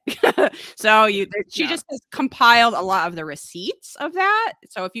shit. So she just has compiled a lot of the receipts of that.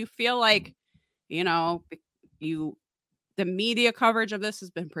 So if you feel like, the media coverage of this has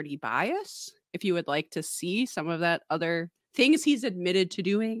been pretty biased, if you would like to see some of that other things he's admitted to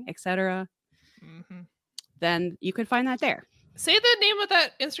doing, etc., then you could find that there. Say the name of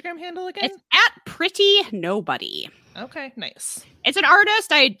that Instagram handle again. It's at Pretty Nobody. Okay, nice. It's an artist.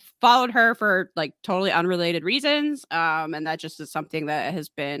 I followed her for like totally unrelated reasons. And that just is something that has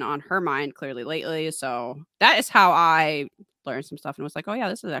been on her mind clearly lately. So that is how I learned some stuff and was like, oh yeah,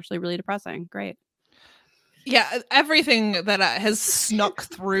 this is actually really depressing. Great. Yeah, everything that has snuck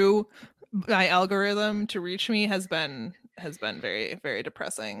through my algorithm to reach me has been very, very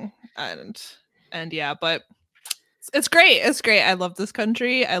depressing. And yeah, but it's great. It's great. I love this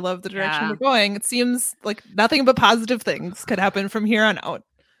country. I love the direction we're going. It seems like nothing but positive things could happen from here on out.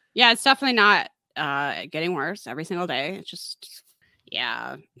 Yeah, it's definitely not getting worse every single day. It's just,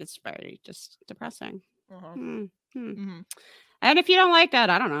 it's very just depressing. And if you don't like that,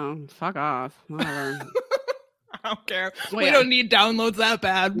 I don't know. Fuck off. Whatever. I don't care. We don't need downloads that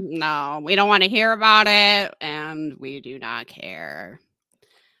bad. No, we don't want to hear about it, and we do not care.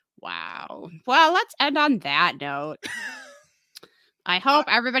 Wow. Well, let's end on that note. I hope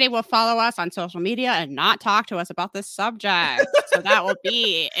everybody will follow us on social media and not talk to us about this subject. So that will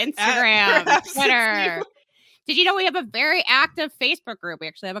be Instagram, Twitter. Did you know we have a very active Facebook group? We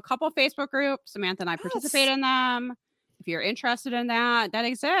actually have a couple of Facebook groups. Samantha and I participate in them. If you're interested in that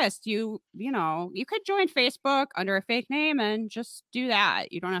exists. You could join Facebook under a fake name and just do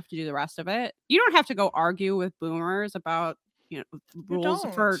that. You don't have to do the rest of it. You don't have to go argue with boomers about rules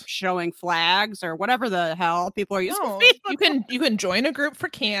for showing flags or whatever the hell people are using. No, you can join a group for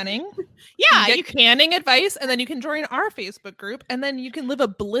canning. Yeah, you get canning advice, and then you can join our Facebook group, and then you can live a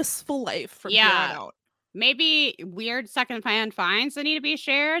blissful life from here on out. Maybe weird secondhand finds that need to be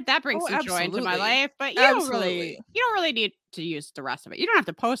shared. That brings some joy into my life, but you don't really need to use the rest of it. You don't have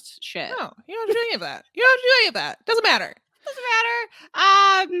to post shit. No, you don't have to do any of that. Doesn't matter.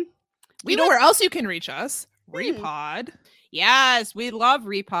 We know where else you can reach us. Repod. Yes, we love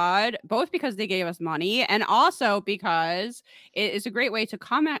Repod, both because they gave us money and also because it is a great way to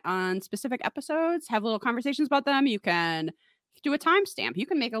comment on specific episodes, have little conversations about them. You can do a timestamp. You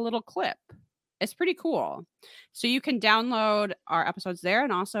can make a little clip. It's pretty cool. So you can download our episodes there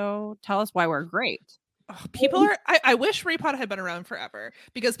and also tell us why we're great. I wish Repod had been around forever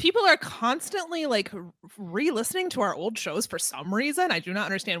because people are constantly like re-listening to our old shows for some reason. I do not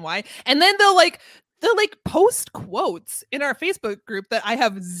understand why. And then they'll post quotes in our Facebook group that I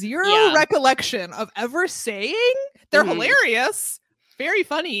have zero recollection of ever saying. They're hilarious, very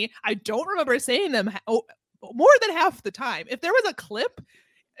funny. I don't remember saying them more than half the time. If there was a clip,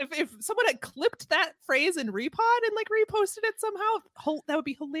 if someone had clipped that phrase in Repod and like reposted it somehow, that would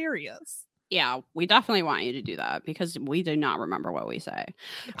be hilarious. Yeah, we definitely want you to do that because we do not remember what we say.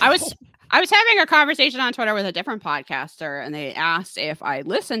 I was having a conversation on Twitter with a different podcaster, and they asked if I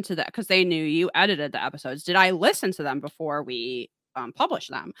listened to that because they knew you edited the episodes. Did I listen to them before we published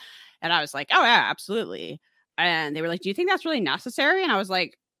them? And I was like, oh yeah, absolutely. And they were like, do you think that's really necessary? And I was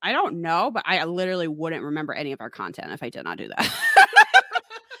like, I don't know, but I literally wouldn't remember any of our content if I did not do that.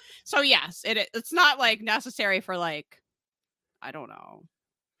 So yes, it's not like necessary for like, I don't know,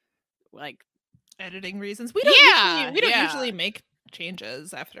 like editing reasons. We don't usually make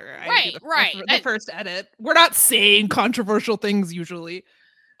changes after I do the first edit. We're not saying controversial things usually.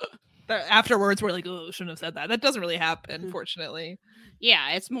 Afterwards, we're like, oh, shouldn't have said that. That doesn't really happen, fortunately.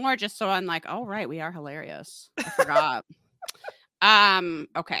 Yeah, it's more just so I'm like, oh right, we are hilarious. I forgot.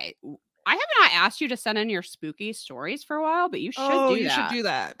 Okay. I have not asked you to send in your spooky stories for a while, but you should do that. You should do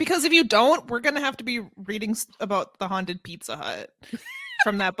that. Because if you don't, we're going to have to be reading about the haunted Pizza Hut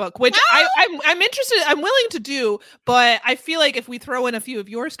from that book, which I'm interested. I'm willing to do, but I feel like if we throw in a few of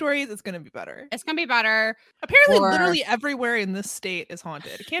your stories, it's going to be better. It's going to be better. Apparently, literally everywhere in this state is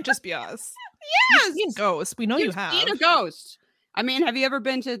haunted. It can't just be us. Yes! You've seen ghosts. We know you have. You've seen a ghost. I mean, have you ever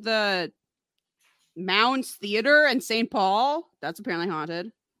been to the Mounds Theater in St. Paul? That's apparently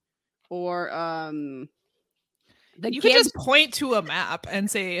haunted. Or you could just point to a map and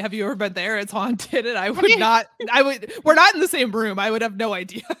say, have you ever been there? It's haunted. And we're not in the same room. I would have no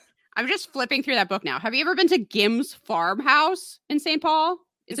idea. I'm just flipping through that book now. Have you ever been to Gibbs Farmhouse in St. Paul?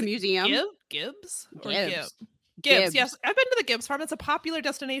 It's a museum. Gibbs? Gibbs. Yes. I've been to the Gibbs Farm. It's a popular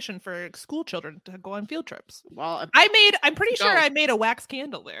destination for school children to go on field trips. Well, I'm pretty sure I made a wax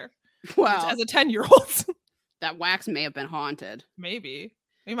candle there. Well, as a 10-year-old. That wax may have been haunted. Maybe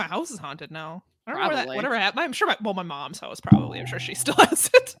my house is haunted now. I don't know whatever happened. I'm sure my mom's house probably. I'm sure she still has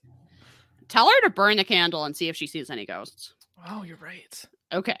it. Tell her to burn the candle and see if she sees any ghosts. Oh, you're right.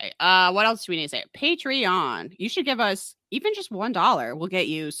 Okay. What else do we need to say? Patreon. You should give us even just $1. We'll get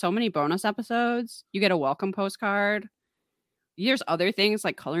you so many bonus episodes. You get a welcome postcard. There's other things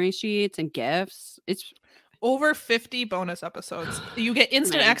like coloring sheets and gifts. It's over 50 bonus episodes you get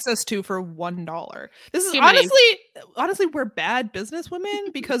instant access to for $1. This is honestly, we're bad business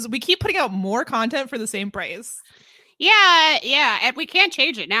women because we keep putting out more content for the same price. Yeah, and we can't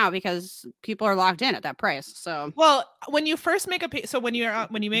change it now because people are locked in at that price. So, well, when you first make when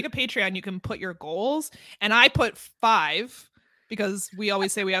you make a Patreon, you can put your goals, and I put 5 because we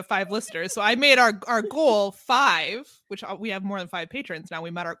always say we have 5 listeners. So I made our goal 5, which we have more than 5 patrons now.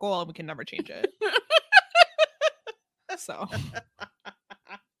 We met our goal, and we can never change it. So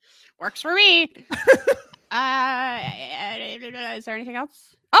works for me. Is there anything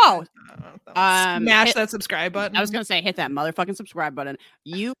else? Oh, smash that subscribe button. I was gonna say hit that motherfucking subscribe button.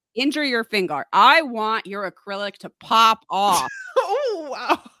 You injure your finger. I want your acrylic to pop off. Oh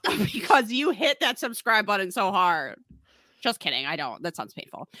wow! Because you hit that subscribe button so hard. Just kidding. I don't. That sounds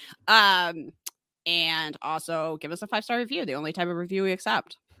painful. And also give us a 5-star review. The only type of review we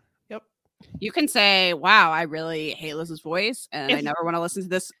accept. You can say, wow, I really hate Liz's voice and I never want to listen to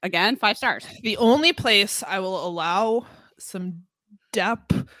this again. 5 stars. The only place I will allow some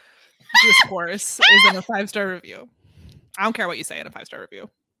depth discourse is in a 5-star review. I don't care what you say in a 5-star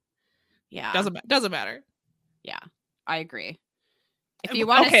review. Yeah. Doesn't matter. Yeah, I agree. If you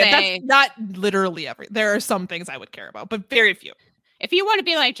want to say... that's not literally there are some things I would care about, but very few. If you want to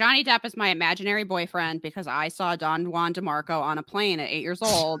be like, Johnny Depp is my imaginary boyfriend because I saw Don Juan DeMarco on a plane at 8 years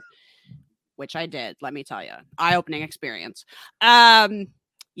old... which I did, let me tell you, eye-opening experience. You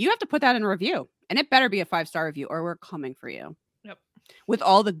have to put that in a review, and it better be a 5-star review, or we're coming for you. Yep. With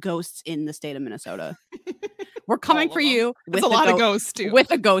all the ghosts in the state of Minnesota, we're coming for you. With a lot of ghosts too. With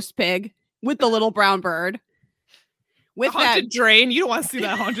a ghost pig, with the little brown bird, with the haunted drain. You don't want to see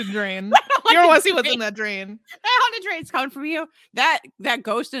that haunted drain. You don't want to see what's in that drain. That haunted drain's coming for you. That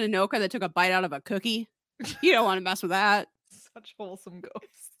ghost in Anoka that took a bite out of a cookie. You don't want to mess with that. Such wholesome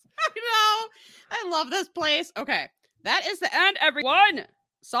ghosts. I know. I love this place. Okay. That is the end, everyone.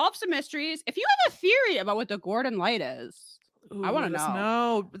 Solve some mysteries. If you have a theory about what the Gordon Light is, I want to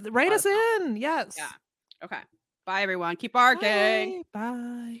know. Write us in. Yes. Yeah. Okay. Bye, everyone. Keep barking.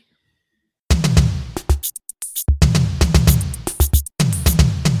 Bye.